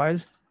a new file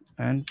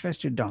and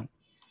paste it down.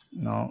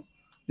 Now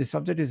the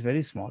subject is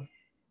very small,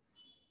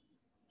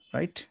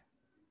 right?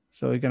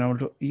 So we can able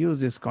to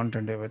use this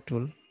content aware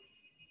tool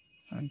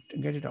and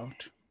get it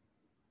out.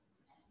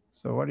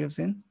 So what you have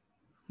seen,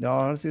 the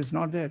horse is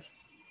not there.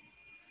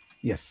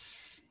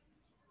 Yes,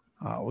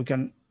 we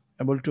can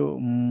able to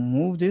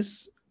move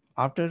this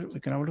after we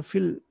can able to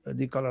fill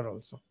the color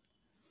also.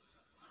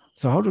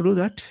 So how to do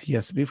that?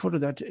 Yes, before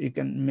that you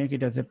can make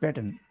it as a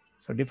pattern.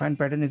 So define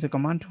pattern is a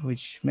command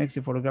which makes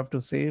the photograph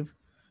to save.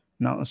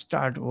 Now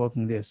start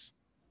working this.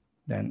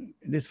 Then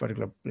this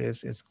particular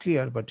place is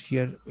clear, but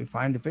here we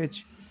find the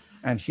page,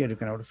 and here you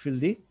can able to fill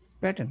the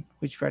pattern.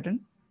 Which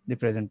pattern? The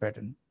present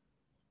pattern.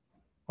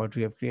 What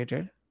we have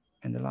created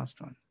in the last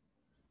one.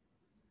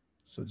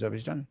 So job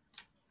is done.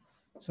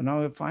 So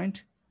now we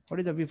find what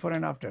is the before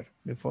and after.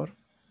 Before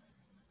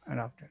and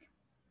after.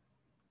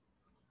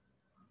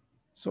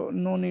 So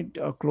no need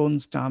a clone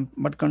stamp,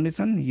 but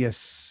condition,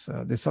 yes,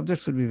 the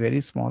subject should be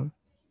very small.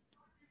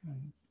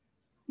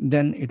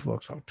 Then it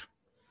works out.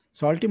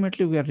 So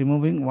ultimately we are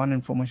removing one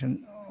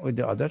information with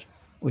the other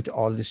with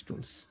all these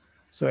tools.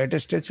 So at a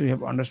stage we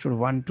have understood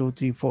 1, 2,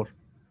 3, 4.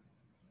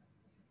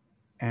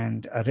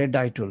 And a red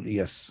eye tool,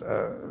 yes.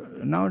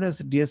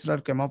 Nowadays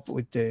DSLR came up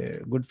with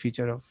a good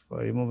feature of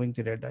removing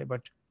the red eye,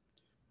 but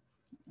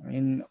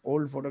in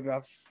old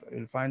photographs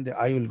you'll find the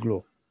eye will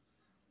glow.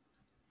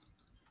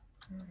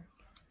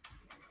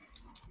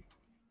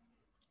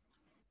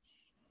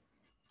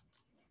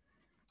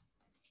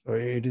 So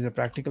it is a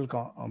practical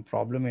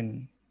problem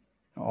in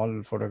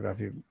all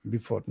photography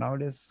before.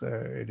 Nowadays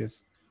it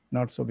is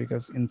not so,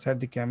 because inside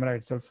the camera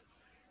itself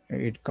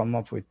it come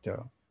up with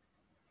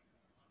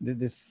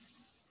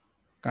this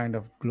kind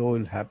of glow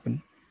will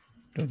happen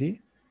to the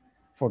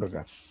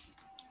photographs.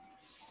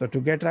 So to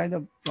get right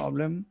the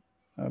problem,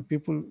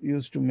 people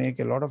used to make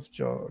a lot of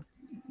job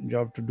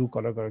to do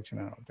color correction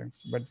and all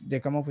things, but they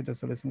come up with a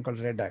solution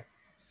called red eye.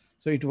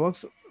 So it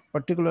works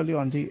particularly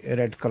on the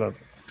red color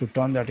to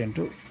turn that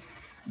into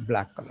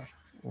black color.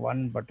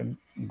 One button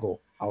go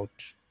out.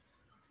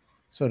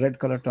 So red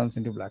color turns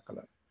into black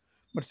color.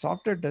 But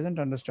software doesn't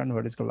understand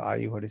what is called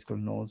eye, what is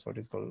called nose, what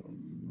is called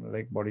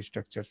like body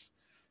structures.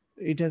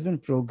 It has been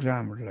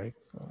programmed like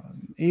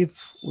if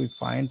we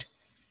find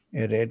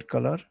a red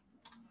color,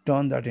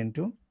 turn that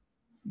into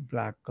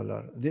black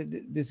color.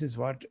 This is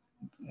what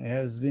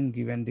has been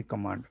given the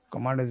command.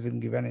 Command has been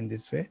given in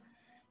this way.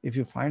 If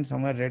you find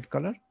somewhere red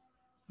color,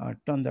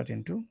 turn that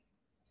into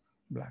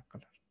black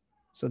color.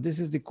 So this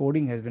is the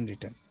coding has been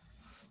written.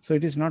 So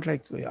it is not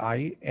like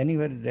I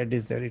anywhere red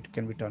is there, it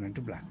can be turned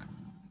into black.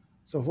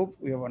 So hope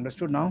we have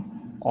understood now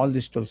all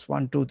these tools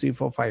 1, 2, 3,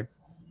 4, 5.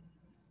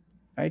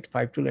 Right?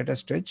 5 tool at a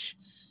stretch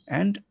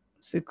and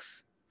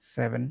 6,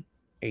 7,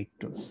 8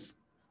 tools.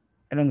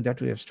 Along with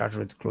that, we have started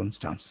with clone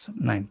stamps,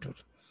 9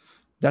 tools.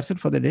 That's it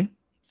for the day.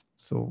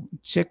 So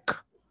check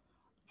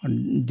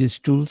on these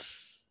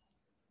tools,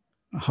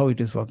 how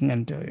it is working,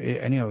 and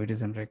anyhow, it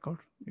is in record.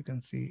 You can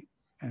see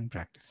and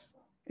practice.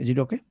 Is it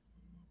okay?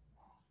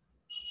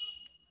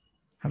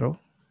 Hello?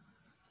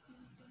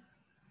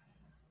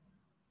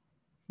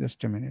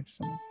 Just a minute.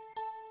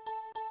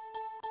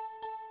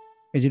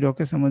 Is it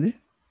okay, Samadhi?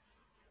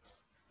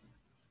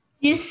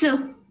 Yes,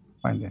 sir.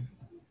 Fine then.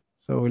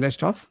 So will I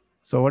stop?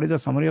 So what is the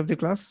summary of the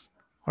class?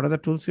 What are the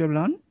tools you have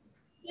learned?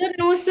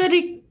 No, sir.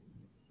 It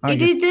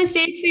Yes. is just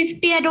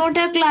 8:50. I don't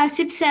have class.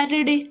 It's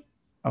Saturday.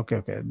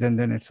 Okay.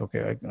 Then it's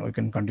okay. We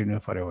can continue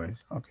for a while.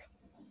 Okay.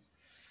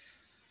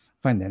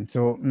 Fine then.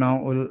 So now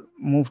we'll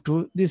move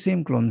to the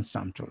same clone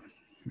stamp tool,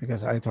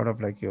 because I thought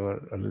of like you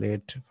were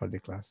late for the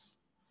class.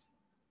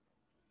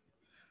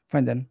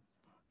 Fine then.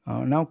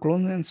 Now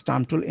clone and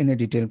stamp tool in a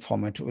detailed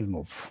format will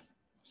move.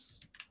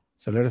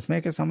 So let us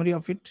make a summary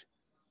of it,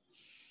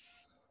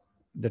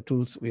 the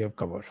tools we have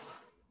covered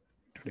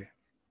today.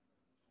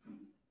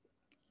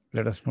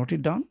 Let us note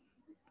it down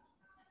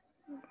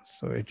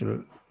so it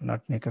will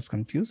not make us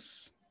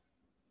confuse.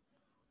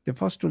 The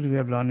first tool we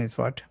have learned is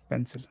what?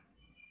 Pencil.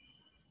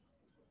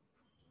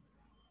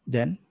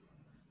 Then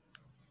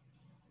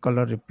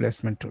color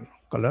replacement tool.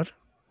 Color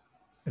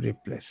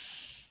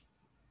replace.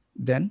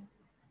 Then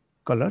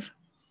color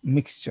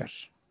mixture.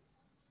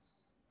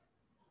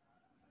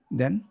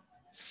 Then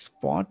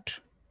spot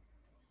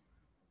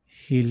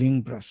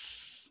healing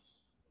brush.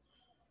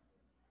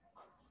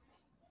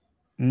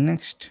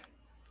 Next,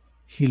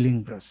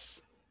 healing brush.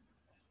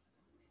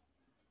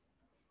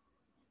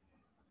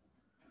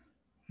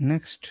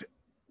 Next,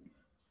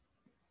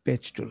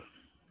 patch tool.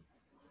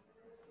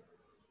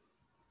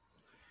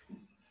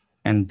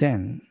 And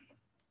then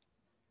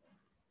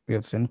we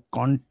have seen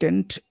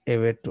content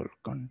away tool.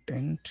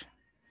 Content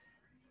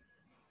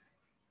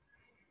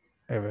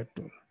away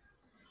tool.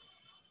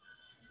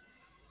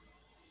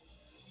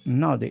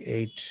 Now the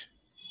 8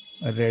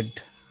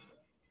 red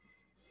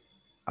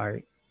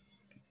eye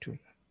tool.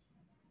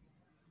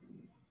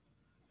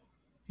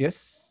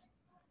 Yes,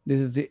 this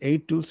is the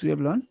 8 tools we have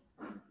learned.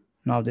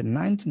 Now the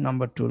ninth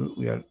number tool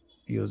we are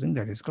using,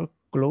 that is called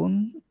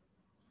clone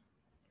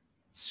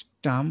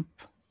stamp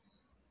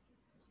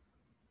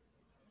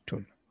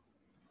tool.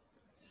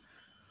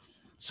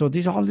 So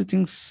these are all the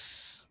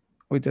things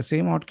with the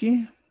same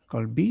hotkey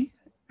called B,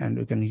 and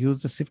we can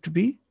use the shift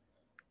B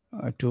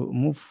to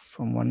move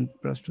from one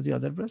brush to the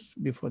other brush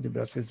before the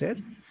brush is there.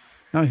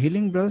 Now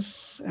healing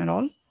brush and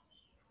all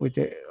with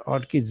a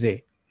hotkey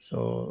J.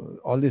 So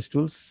all these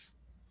tools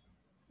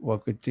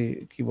work with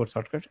the keyboard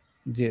shortcut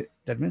J.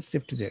 That means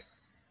shift J.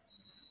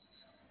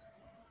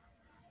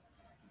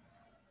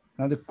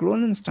 Now the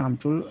clone and stamp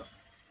tool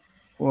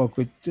work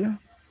with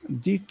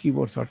the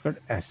keyboard shortcut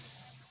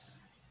S.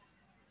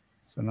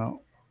 So now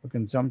we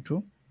can jump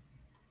to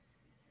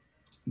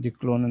the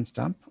clone and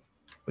stamp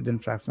within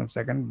fraction of a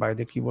second by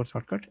the keyboard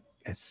shortcut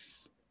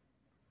S.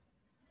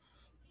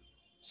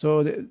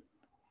 So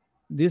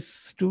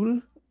this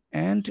tool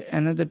and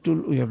another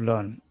tool we have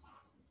learned,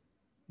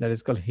 that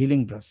is called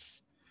healing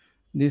brush.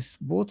 This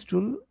both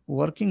tool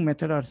working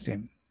method are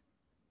same.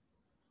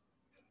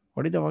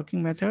 What is the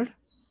working method?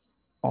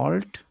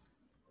 Alt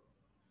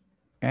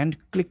and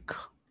click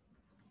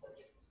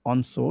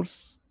on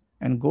source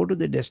and go to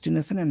the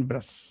destination and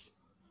brush.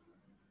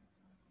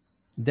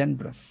 Then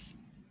brush.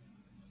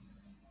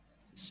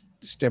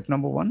 Step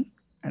number 1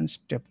 and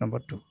step number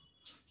 2.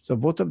 So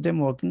both of them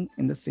working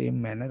in the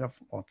same manner of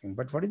working.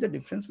 But what is the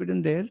difference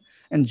between there?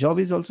 And job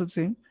is also the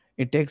same.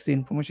 It takes the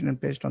information and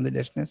paste on the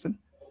destination.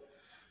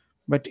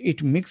 But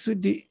it mix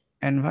with the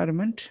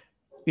environment.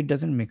 It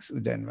doesn't mix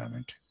with the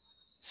environment.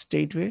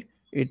 Straightway,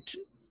 it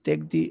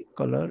take the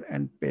color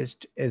and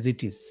paste as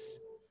it is.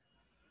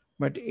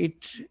 But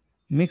it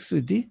mix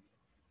with the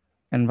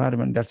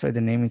environment. That's why the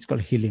name is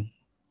called healing.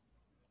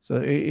 So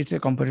it's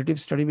a comparative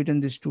study between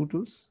these two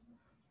tools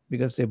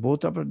because they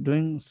both are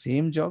doing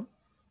same job.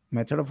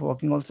 Method of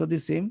working also the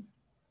same.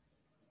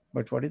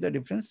 But what is the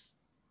difference?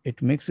 It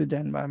mix with the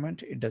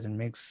environment. It doesn't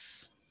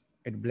mix.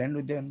 It blend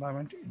with the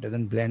environment. It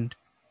doesn't blend.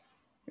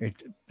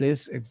 It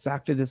plays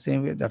exactly the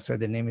same way. That's why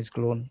the name is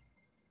clone.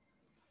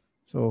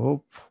 So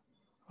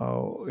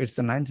hope it's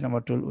the ninth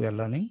number tool we are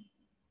learning,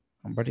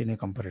 but in a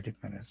comparative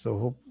manner. So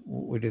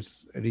hope it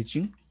is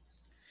reaching.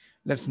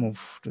 Let's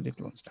move to the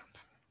clone stamp.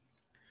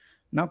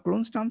 Now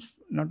clone stamps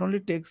not only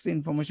takes the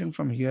information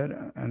from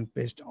here and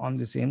paste on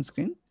the same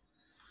screen,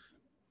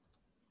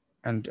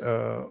 and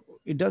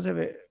it does have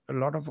a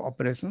lot of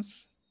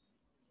operations,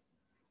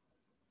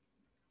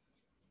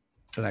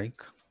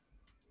 like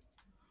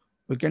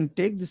we can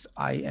take this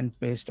eye and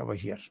paste over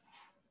here.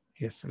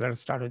 Yes, let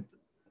us start with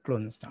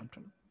clone stamp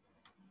tool.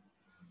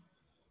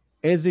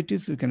 As it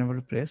is, we can have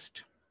it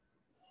placed.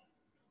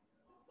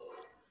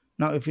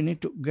 Now, if you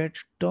need to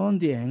turn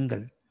the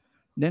angle,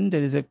 then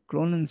there is a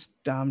clone and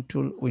stamp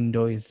tool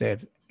window is there.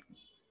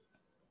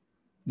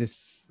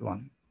 This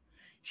one.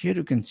 Here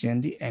you can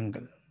change the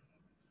angle.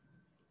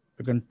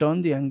 You can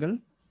turn the angle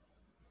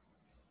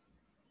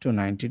to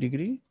 90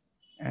 degree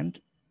and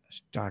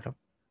start up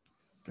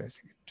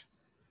pressing it.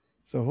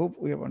 So hope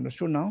we have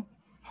understood now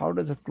how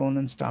does a clone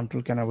and stamp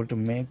tool can able to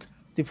make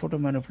the photo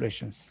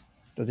manipulations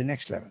to the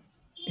next level.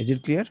 Is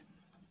it clear?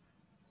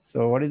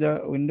 So what is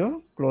the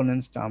window? Clone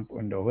and stamp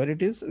window. Where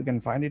it is, we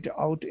can find it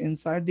out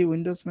inside the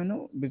Windows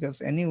menu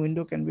because any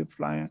window can be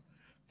find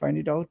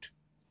it out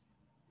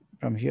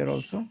from here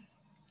also.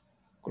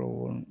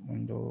 Clone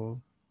window,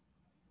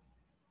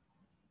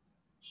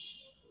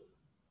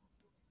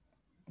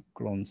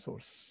 clone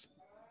source.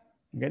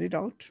 Get it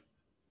out,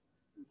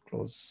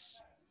 close.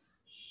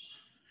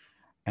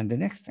 And the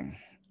next thing,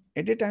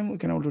 at a time we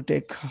can also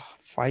take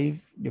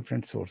 5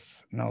 different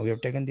source. Now we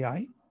have taken the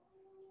eye.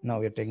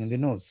 Now we are taking the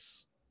nose.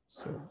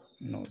 So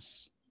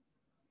nose.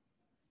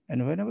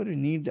 And whenever we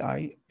need the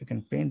eye, you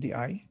can paint the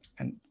eye.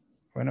 And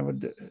whenever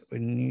we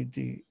need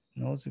the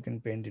nose, you can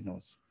paint the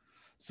nose.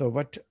 So,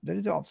 but there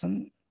is an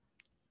option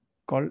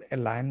called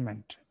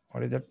alignment.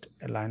 What is that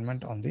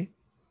alignment on the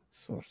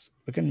source?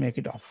 We can make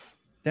it off.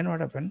 Then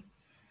what happen?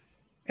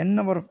 N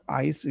number of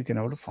eyes we can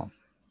able to form.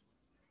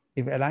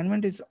 If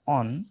alignment is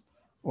on,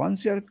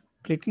 once you are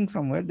clicking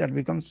somewhere, that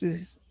becomes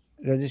the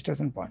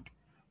registration point.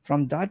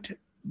 From that,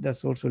 the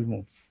source will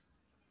move.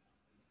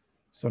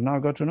 So now I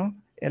got to know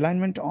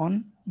alignment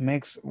on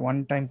makes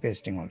one time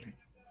pasting only.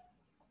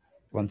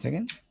 Once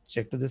again,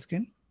 check to the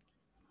screen.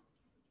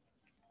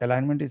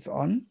 Alignment is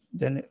on.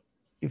 Then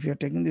if you are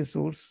taking the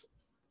source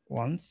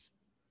once,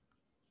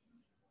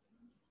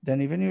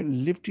 then even you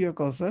lift your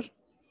cursor,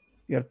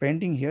 you are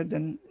painting here,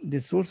 then the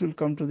source will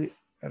come to the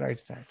right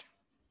side.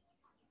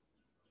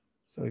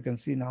 So you can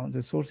see now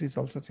the source is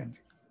also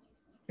changing.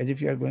 As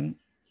if you are going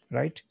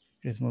right,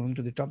 it is moving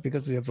to the top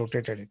because we have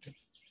rotated it.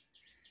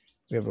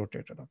 We have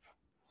rotated up.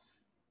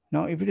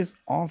 Now if it is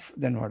off,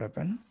 then what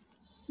happen?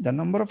 The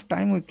number of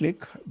time we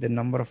click, the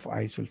number of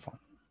eyes will form.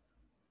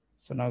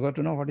 So now got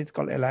to know what is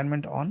called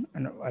alignment on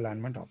and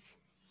alignment off.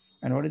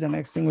 And what is the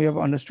next thing we have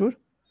understood?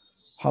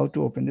 How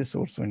to open the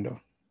source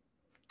window,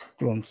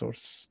 clone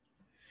source,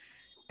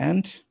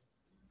 and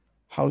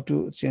how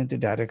to change the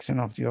direction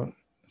of your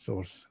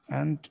source,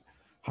 and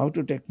how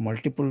to take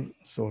multiple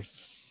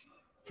sources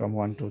from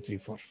 1, 2, 3,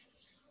 4.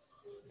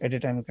 At a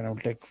time, we can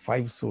take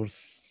 5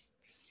 sources.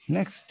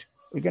 Next,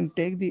 we can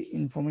take the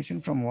information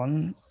from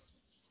one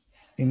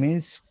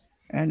image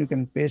and you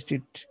can paste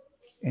it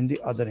in the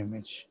other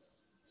image.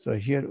 So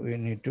here we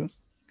need to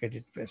get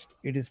it pasted.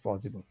 It is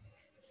possible.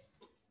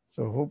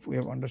 So hope we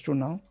have understood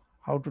now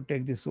how to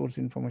take the source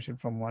information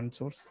from one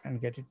source and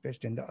get it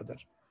pasted in the other.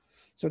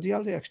 So these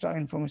are the extra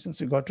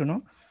informations we got to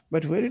know,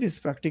 but where it is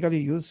practically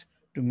used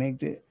to make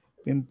the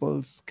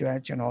pimples,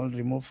 scratch and all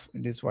remove,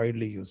 it is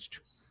widely used.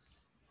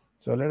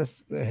 So let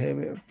us have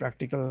a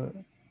practical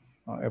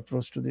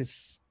approach to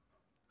this.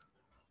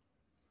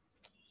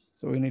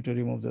 So we need to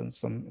remove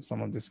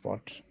some of the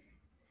spot.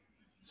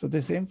 So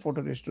the same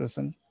photo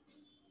restoration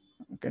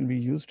can be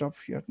used up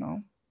here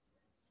now.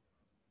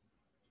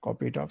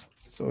 Copy it up.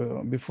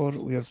 So before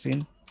we have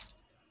seen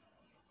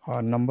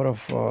a number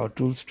of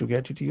tools to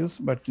get it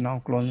used, but now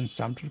clone and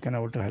stamp tool can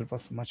able to help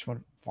us much more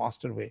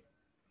faster way.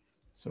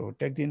 So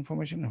take the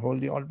information,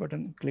 hold the alt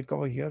button, click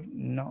over here.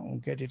 Now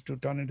get it to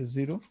turn it to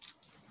 0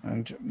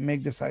 and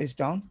make the size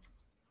down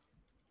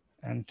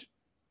and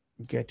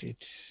get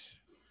it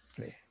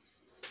play.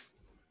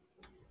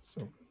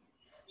 So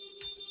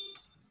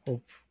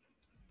hope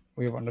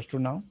we have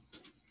understood now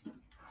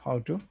how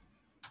to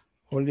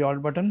hold the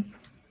alt button,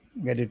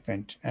 get it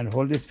paint, and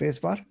hold the space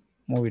bar,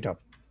 move it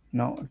up.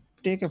 Now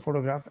take a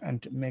photograph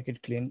and make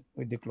it clean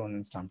with the clone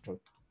and stamp tool.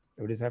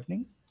 If it is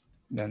happening,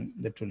 then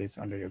the tool is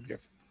under your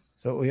grip.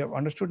 So we have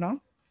understood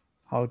now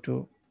how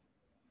to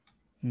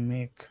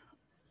make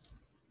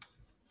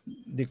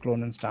the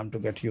clone and stamp to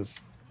get used.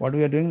 What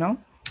we are doing now,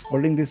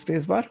 holding the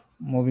space bar,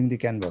 moving the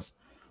canvas,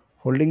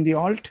 holding the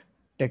alt,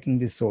 taking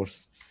the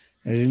source,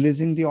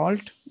 releasing the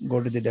alt,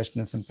 go to the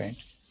destination paint.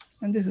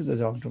 And this is the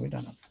job to be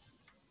done.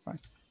 Fine.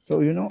 So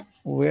you know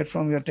where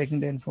from you are taking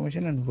the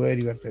information and where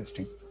you are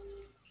pasting.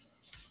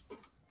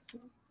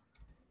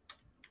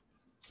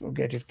 So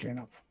get it clean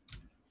up.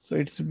 So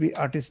it should be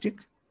artistic.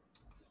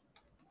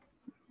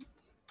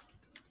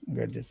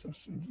 Get this.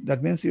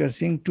 That means you are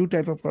seeing two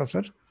type of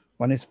cursor.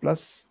 One is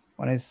plus,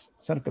 one is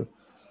circle.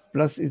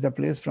 Plus is the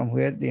place from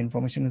where the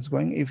information is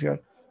going. If you are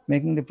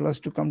making the plus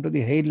to come to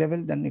the head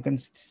level, then you can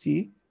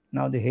see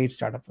now the head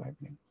start up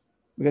happening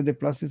because the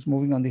plus is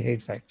moving on the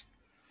head side.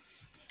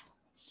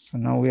 So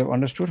now we have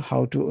understood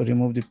how to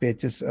remove the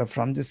pages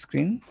from the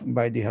screen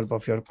by the help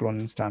of your clone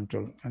and stamp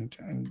tool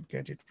and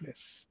get it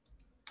place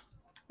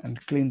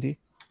and clean the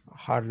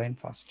hard line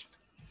first.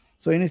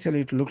 So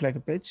initially it look like a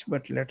page,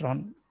 but later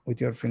on with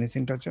your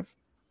finishing touch up,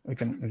 we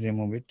can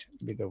remove it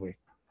bigger way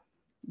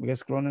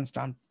because clone and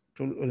stamp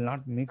tool will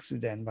not mix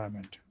with the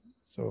environment.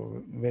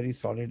 So very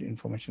solid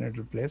information it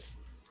will place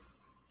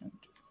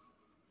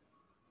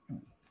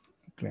and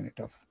clean it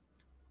up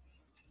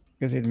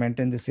because it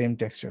maintains the same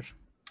texture.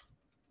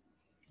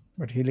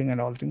 But healing and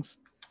all things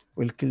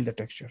will kill the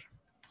texture.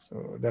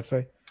 So that's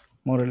why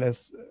more or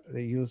less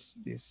they use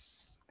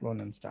this clone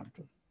and stamp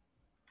tool.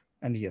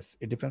 And yes,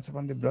 it depends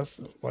upon the brush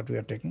what we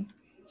are taking,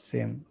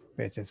 same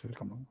patches will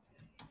come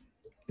out.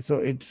 So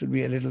it should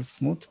be a little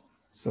smooth.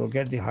 So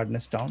get the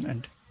hardness down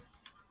and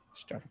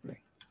start playing.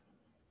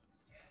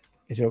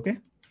 Is it okay?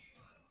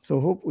 So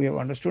hope we have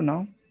understood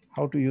now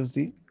how to use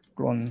the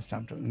clone and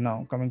stamp tool.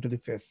 Now coming to the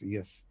face,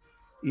 yes,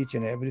 each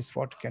and every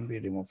spot can be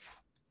removed.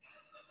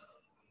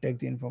 Take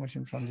the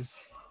information from this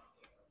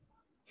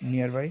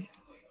nearby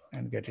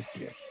and get it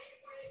clear,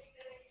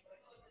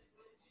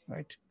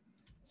 right?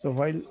 So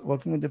while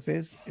working with the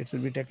face, it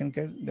should be taken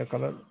care. The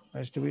color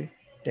has to be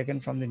taken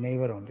from the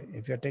neighbor only.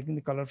 If you are taking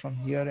the color from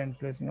here and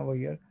placing over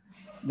here,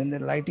 then the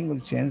lighting will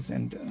change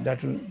and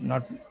that will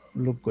not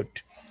look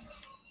good.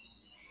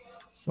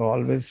 So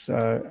always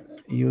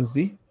use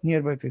the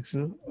nearby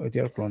pixel with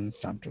your clone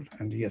stamp tool.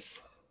 And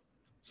yes,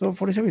 so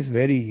Photoshop is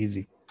very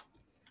easy.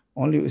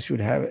 Only you should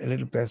have a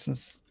little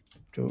patience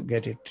to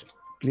get it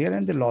clear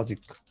and the logic.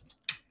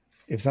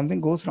 If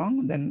something goes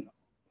wrong, then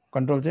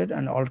Control Z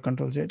and Alt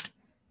Control Z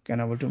can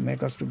able to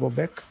make us to go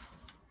back.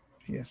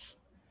 Yes.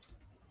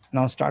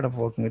 Now start of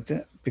working with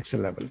the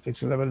pixel level.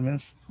 Pixel level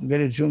means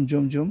get it zoom,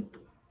 zoom, zoom,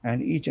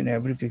 and each and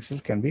every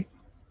pixel can be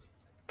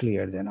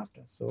clear then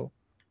after. So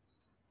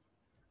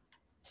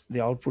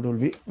the output will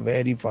be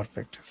very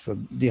perfect. So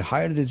the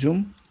higher the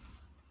zoom,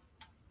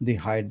 the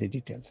higher the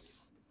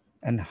details,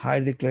 and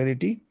higher the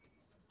clarity,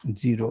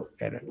 zero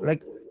error.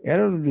 Like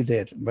error will be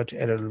there, but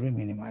error will be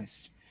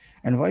minimized.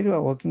 And while you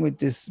are working with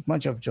this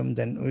much of zoom,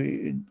 then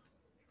we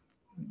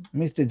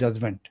miss the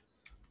judgment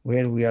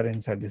where we are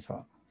inside this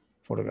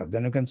photograph.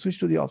 Then you can switch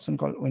to the option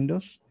called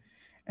Windows,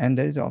 and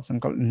there is an option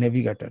called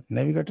Navigator.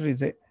 Navigator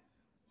is a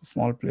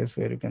small place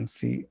where you can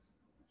see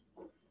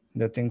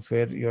the things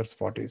where your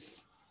spot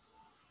is,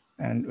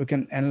 and we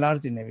can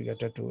enlarge the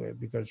navigator to a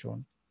bigger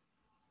zone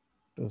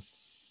to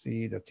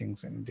see the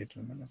things in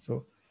detail manner.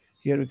 So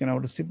here we can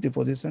have to shift the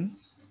position.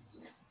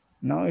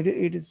 Now it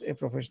is a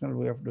professional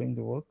way of doing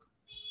the work.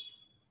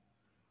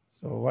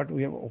 So what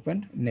we have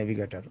opened,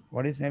 navigator.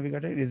 What is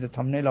navigator? It is the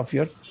thumbnail of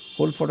your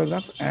whole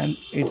photograph, and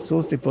it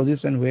shows the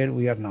position where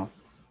we are now,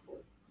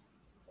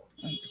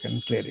 and you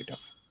can clear it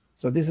off.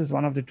 So this is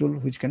one of the tool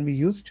which can be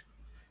used.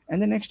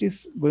 And the next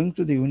is going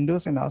to the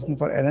windows and asking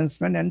for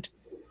arrangement, and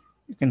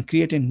you can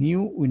create a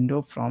new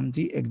window from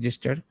the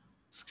existed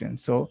screen.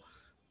 So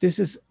this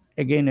is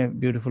again a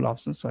beautiful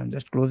option. So I'm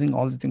just closing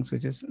all the things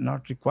which is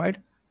not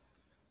required.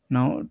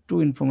 Now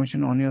to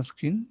information on your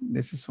screen,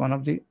 this is one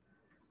of the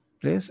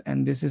place,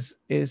 and this is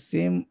a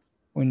same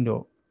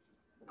window.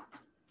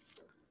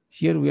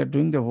 Here we are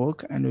doing the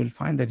work and we'll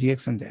find the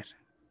reaction there.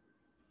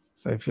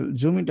 So if you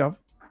zoom it up,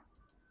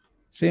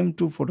 same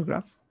two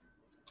photograph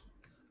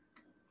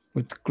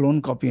with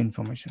clone copy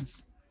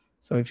informations.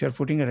 So if you're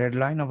putting a red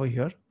line over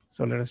here,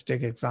 so let us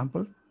take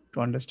example to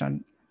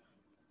understand.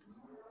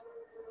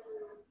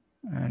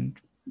 And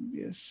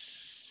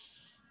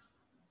yes,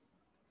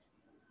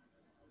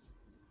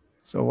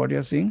 so what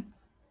you're seeing,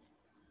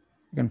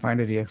 you can find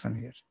a reaction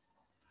here.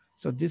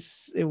 So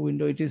this a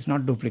window, it is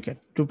not duplicate.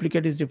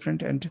 Duplicate is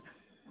different, and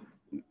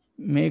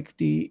make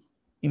the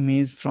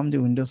image from the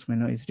Windows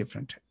menu is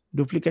different.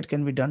 Duplicate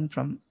can be done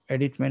from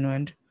edit menu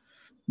and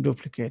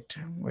duplicate.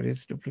 Where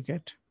is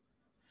duplicate?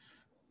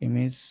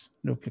 Image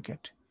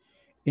duplicate.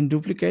 In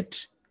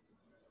duplicate,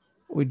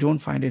 we don't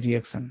find a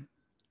reaction.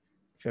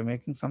 If you're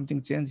making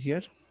something change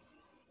here,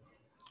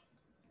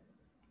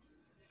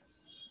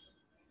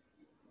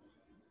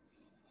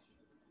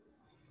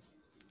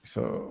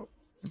 so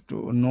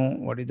to know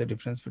what is the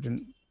difference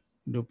between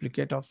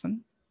duplicate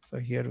option, so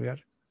here we are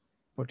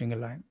putting a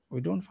line.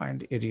 We don't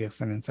find a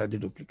reaction inside the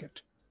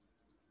duplicate.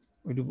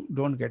 We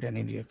don't get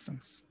any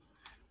reactions.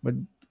 But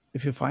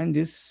if you find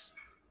this,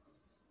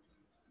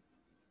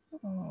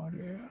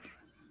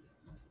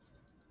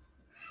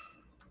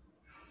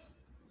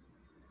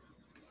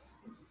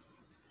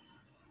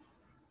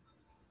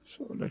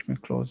 so let me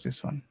close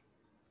this one.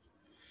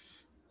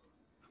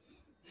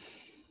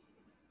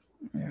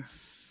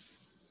 Yes.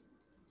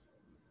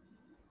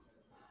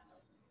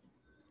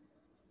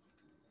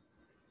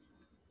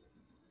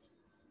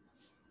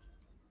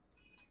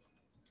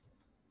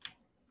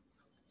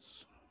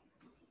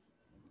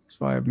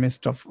 So I have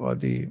messed up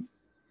the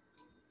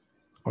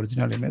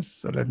original image.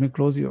 So let me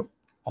close you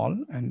all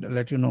and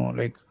let you know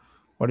like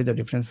what is the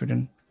difference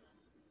between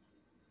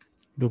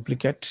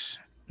duplicate,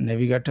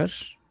 navigator,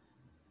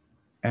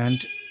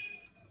 and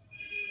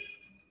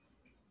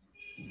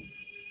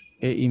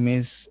a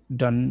image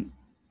done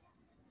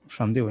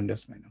from the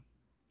Windows menu.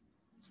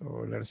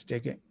 So let's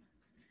take a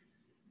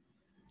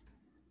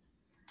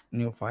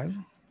new file,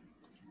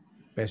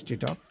 paste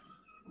it up.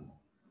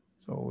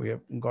 So we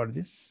have got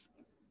this.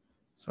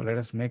 So let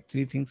us make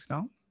three things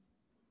now.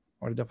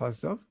 What is the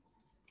first job?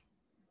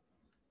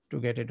 To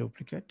get a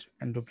duplicate,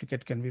 and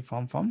duplicate can be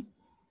formed from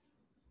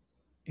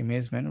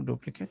image menu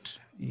duplicate.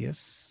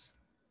 Yes.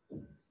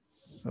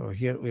 So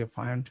here we have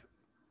found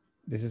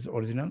this is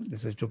original,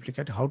 this is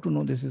duplicate. How to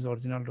know this is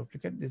original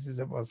duplicate? This is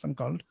a person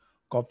called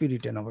copy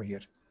written over here.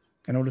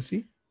 Can you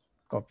see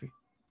copy?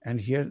 And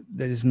here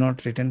there is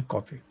not written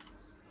copy.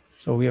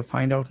 So we have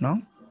find out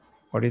now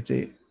what is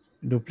a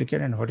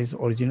duplicate and what is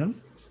original.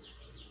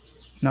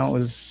 Now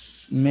we'll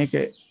make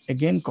a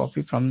again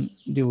copy from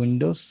the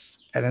Windows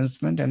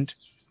arrangement and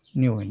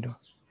new window.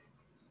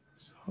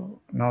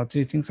 So now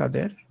three things are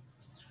there.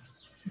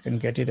 You can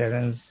get it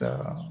arranged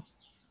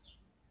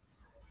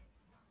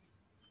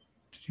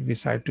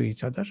beside to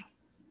each other,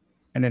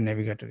 and a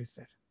navigator is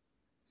there.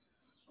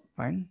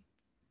 Fine.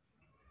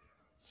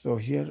 So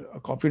here a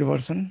copied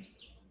version,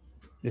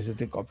 this is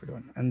the copied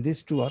one, and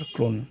these two are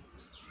clone.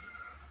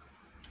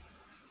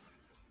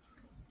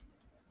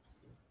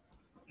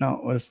 Now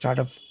we'll start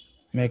up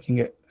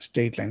making a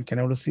straight line. Can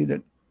you see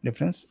the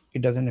difference?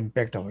 It doesn't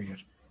impact over here.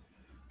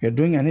 You're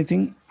doing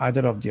anything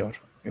either of the or.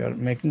 You're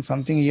making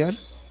something here,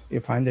 you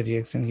find the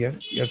reaction here.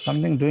 You're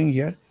something doing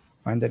here,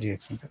 find the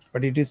reaction there.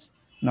 But it is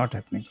not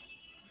happening.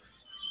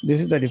 This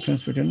is the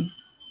difference between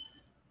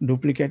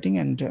duplicating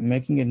and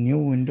making a new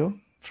window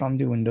from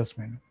the Windows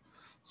menu.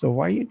 So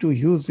why to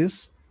use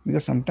this?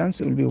 because sometimes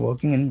we'll be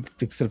working in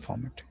pixel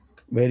format,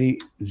 very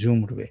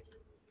zoomed way.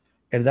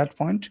 At that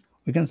point,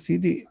 we can see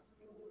the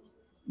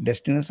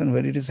destination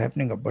where it is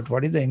happening up, but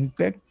what is the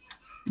impact,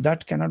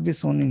 that cannot be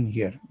shown in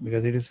here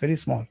because it is very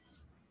small.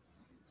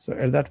 So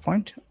at that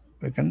point,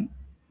 we can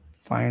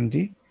find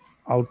the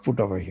output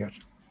over here.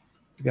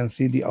 You can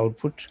see the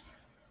output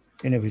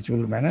in a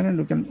visual manner, and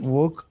we can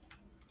work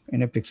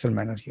in a pixel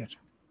manner here.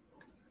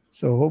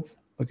 So hope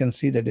we can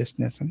see the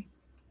destination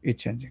is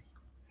changing.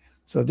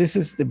 So this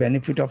is the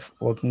benefit of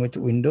working with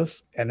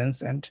Windows,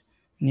 errands, and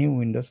new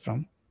Windows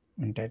from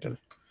WinTitle.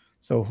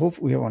 So hope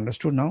we have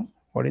understood now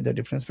what is the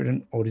difference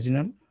between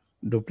original,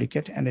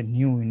 duplicate, and a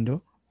new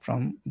window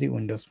from the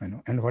Windows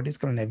menu, and what is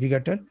called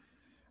navigator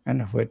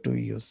and where to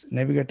use.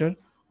 Navigator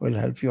will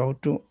help you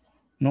out to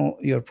know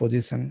your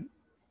position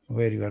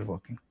where you are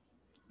working,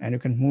 and you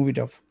can move it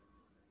up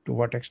to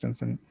what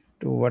extension,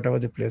 to whatever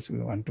the place we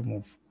want to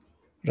move,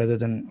 rather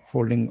than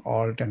holding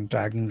alt and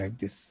dragging like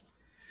this.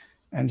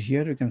 And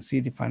here you can see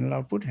the final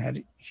output.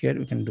 Here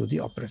we can do the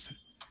operation,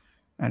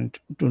 and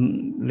to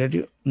let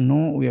you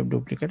know we have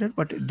duplicated,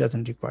 but it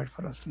doesn't require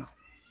for us now.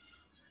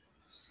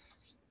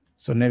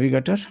 So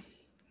navigator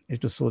is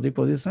to show the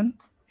position.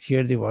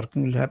 Here the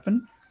working will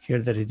happen. Here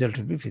the result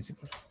will be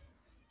visible.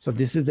 So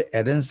this is the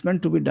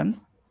arrangement to be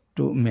done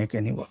to make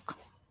any work.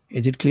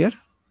 Is it clear?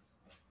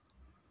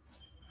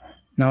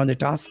 Now the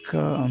task,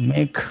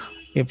 make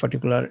a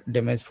particular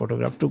damage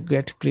photograph to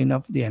get clean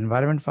up the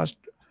environment first.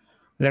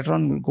 Later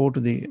on we'll go to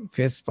the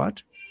face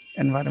part,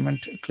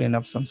 environment, clean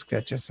up some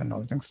scratches and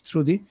all things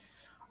through the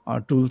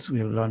tools we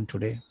have learned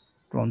today,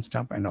 clone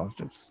stamp and all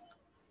tools.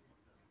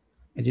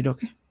 Is it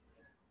okay?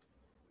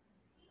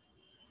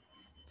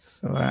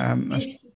 So I'm Yes.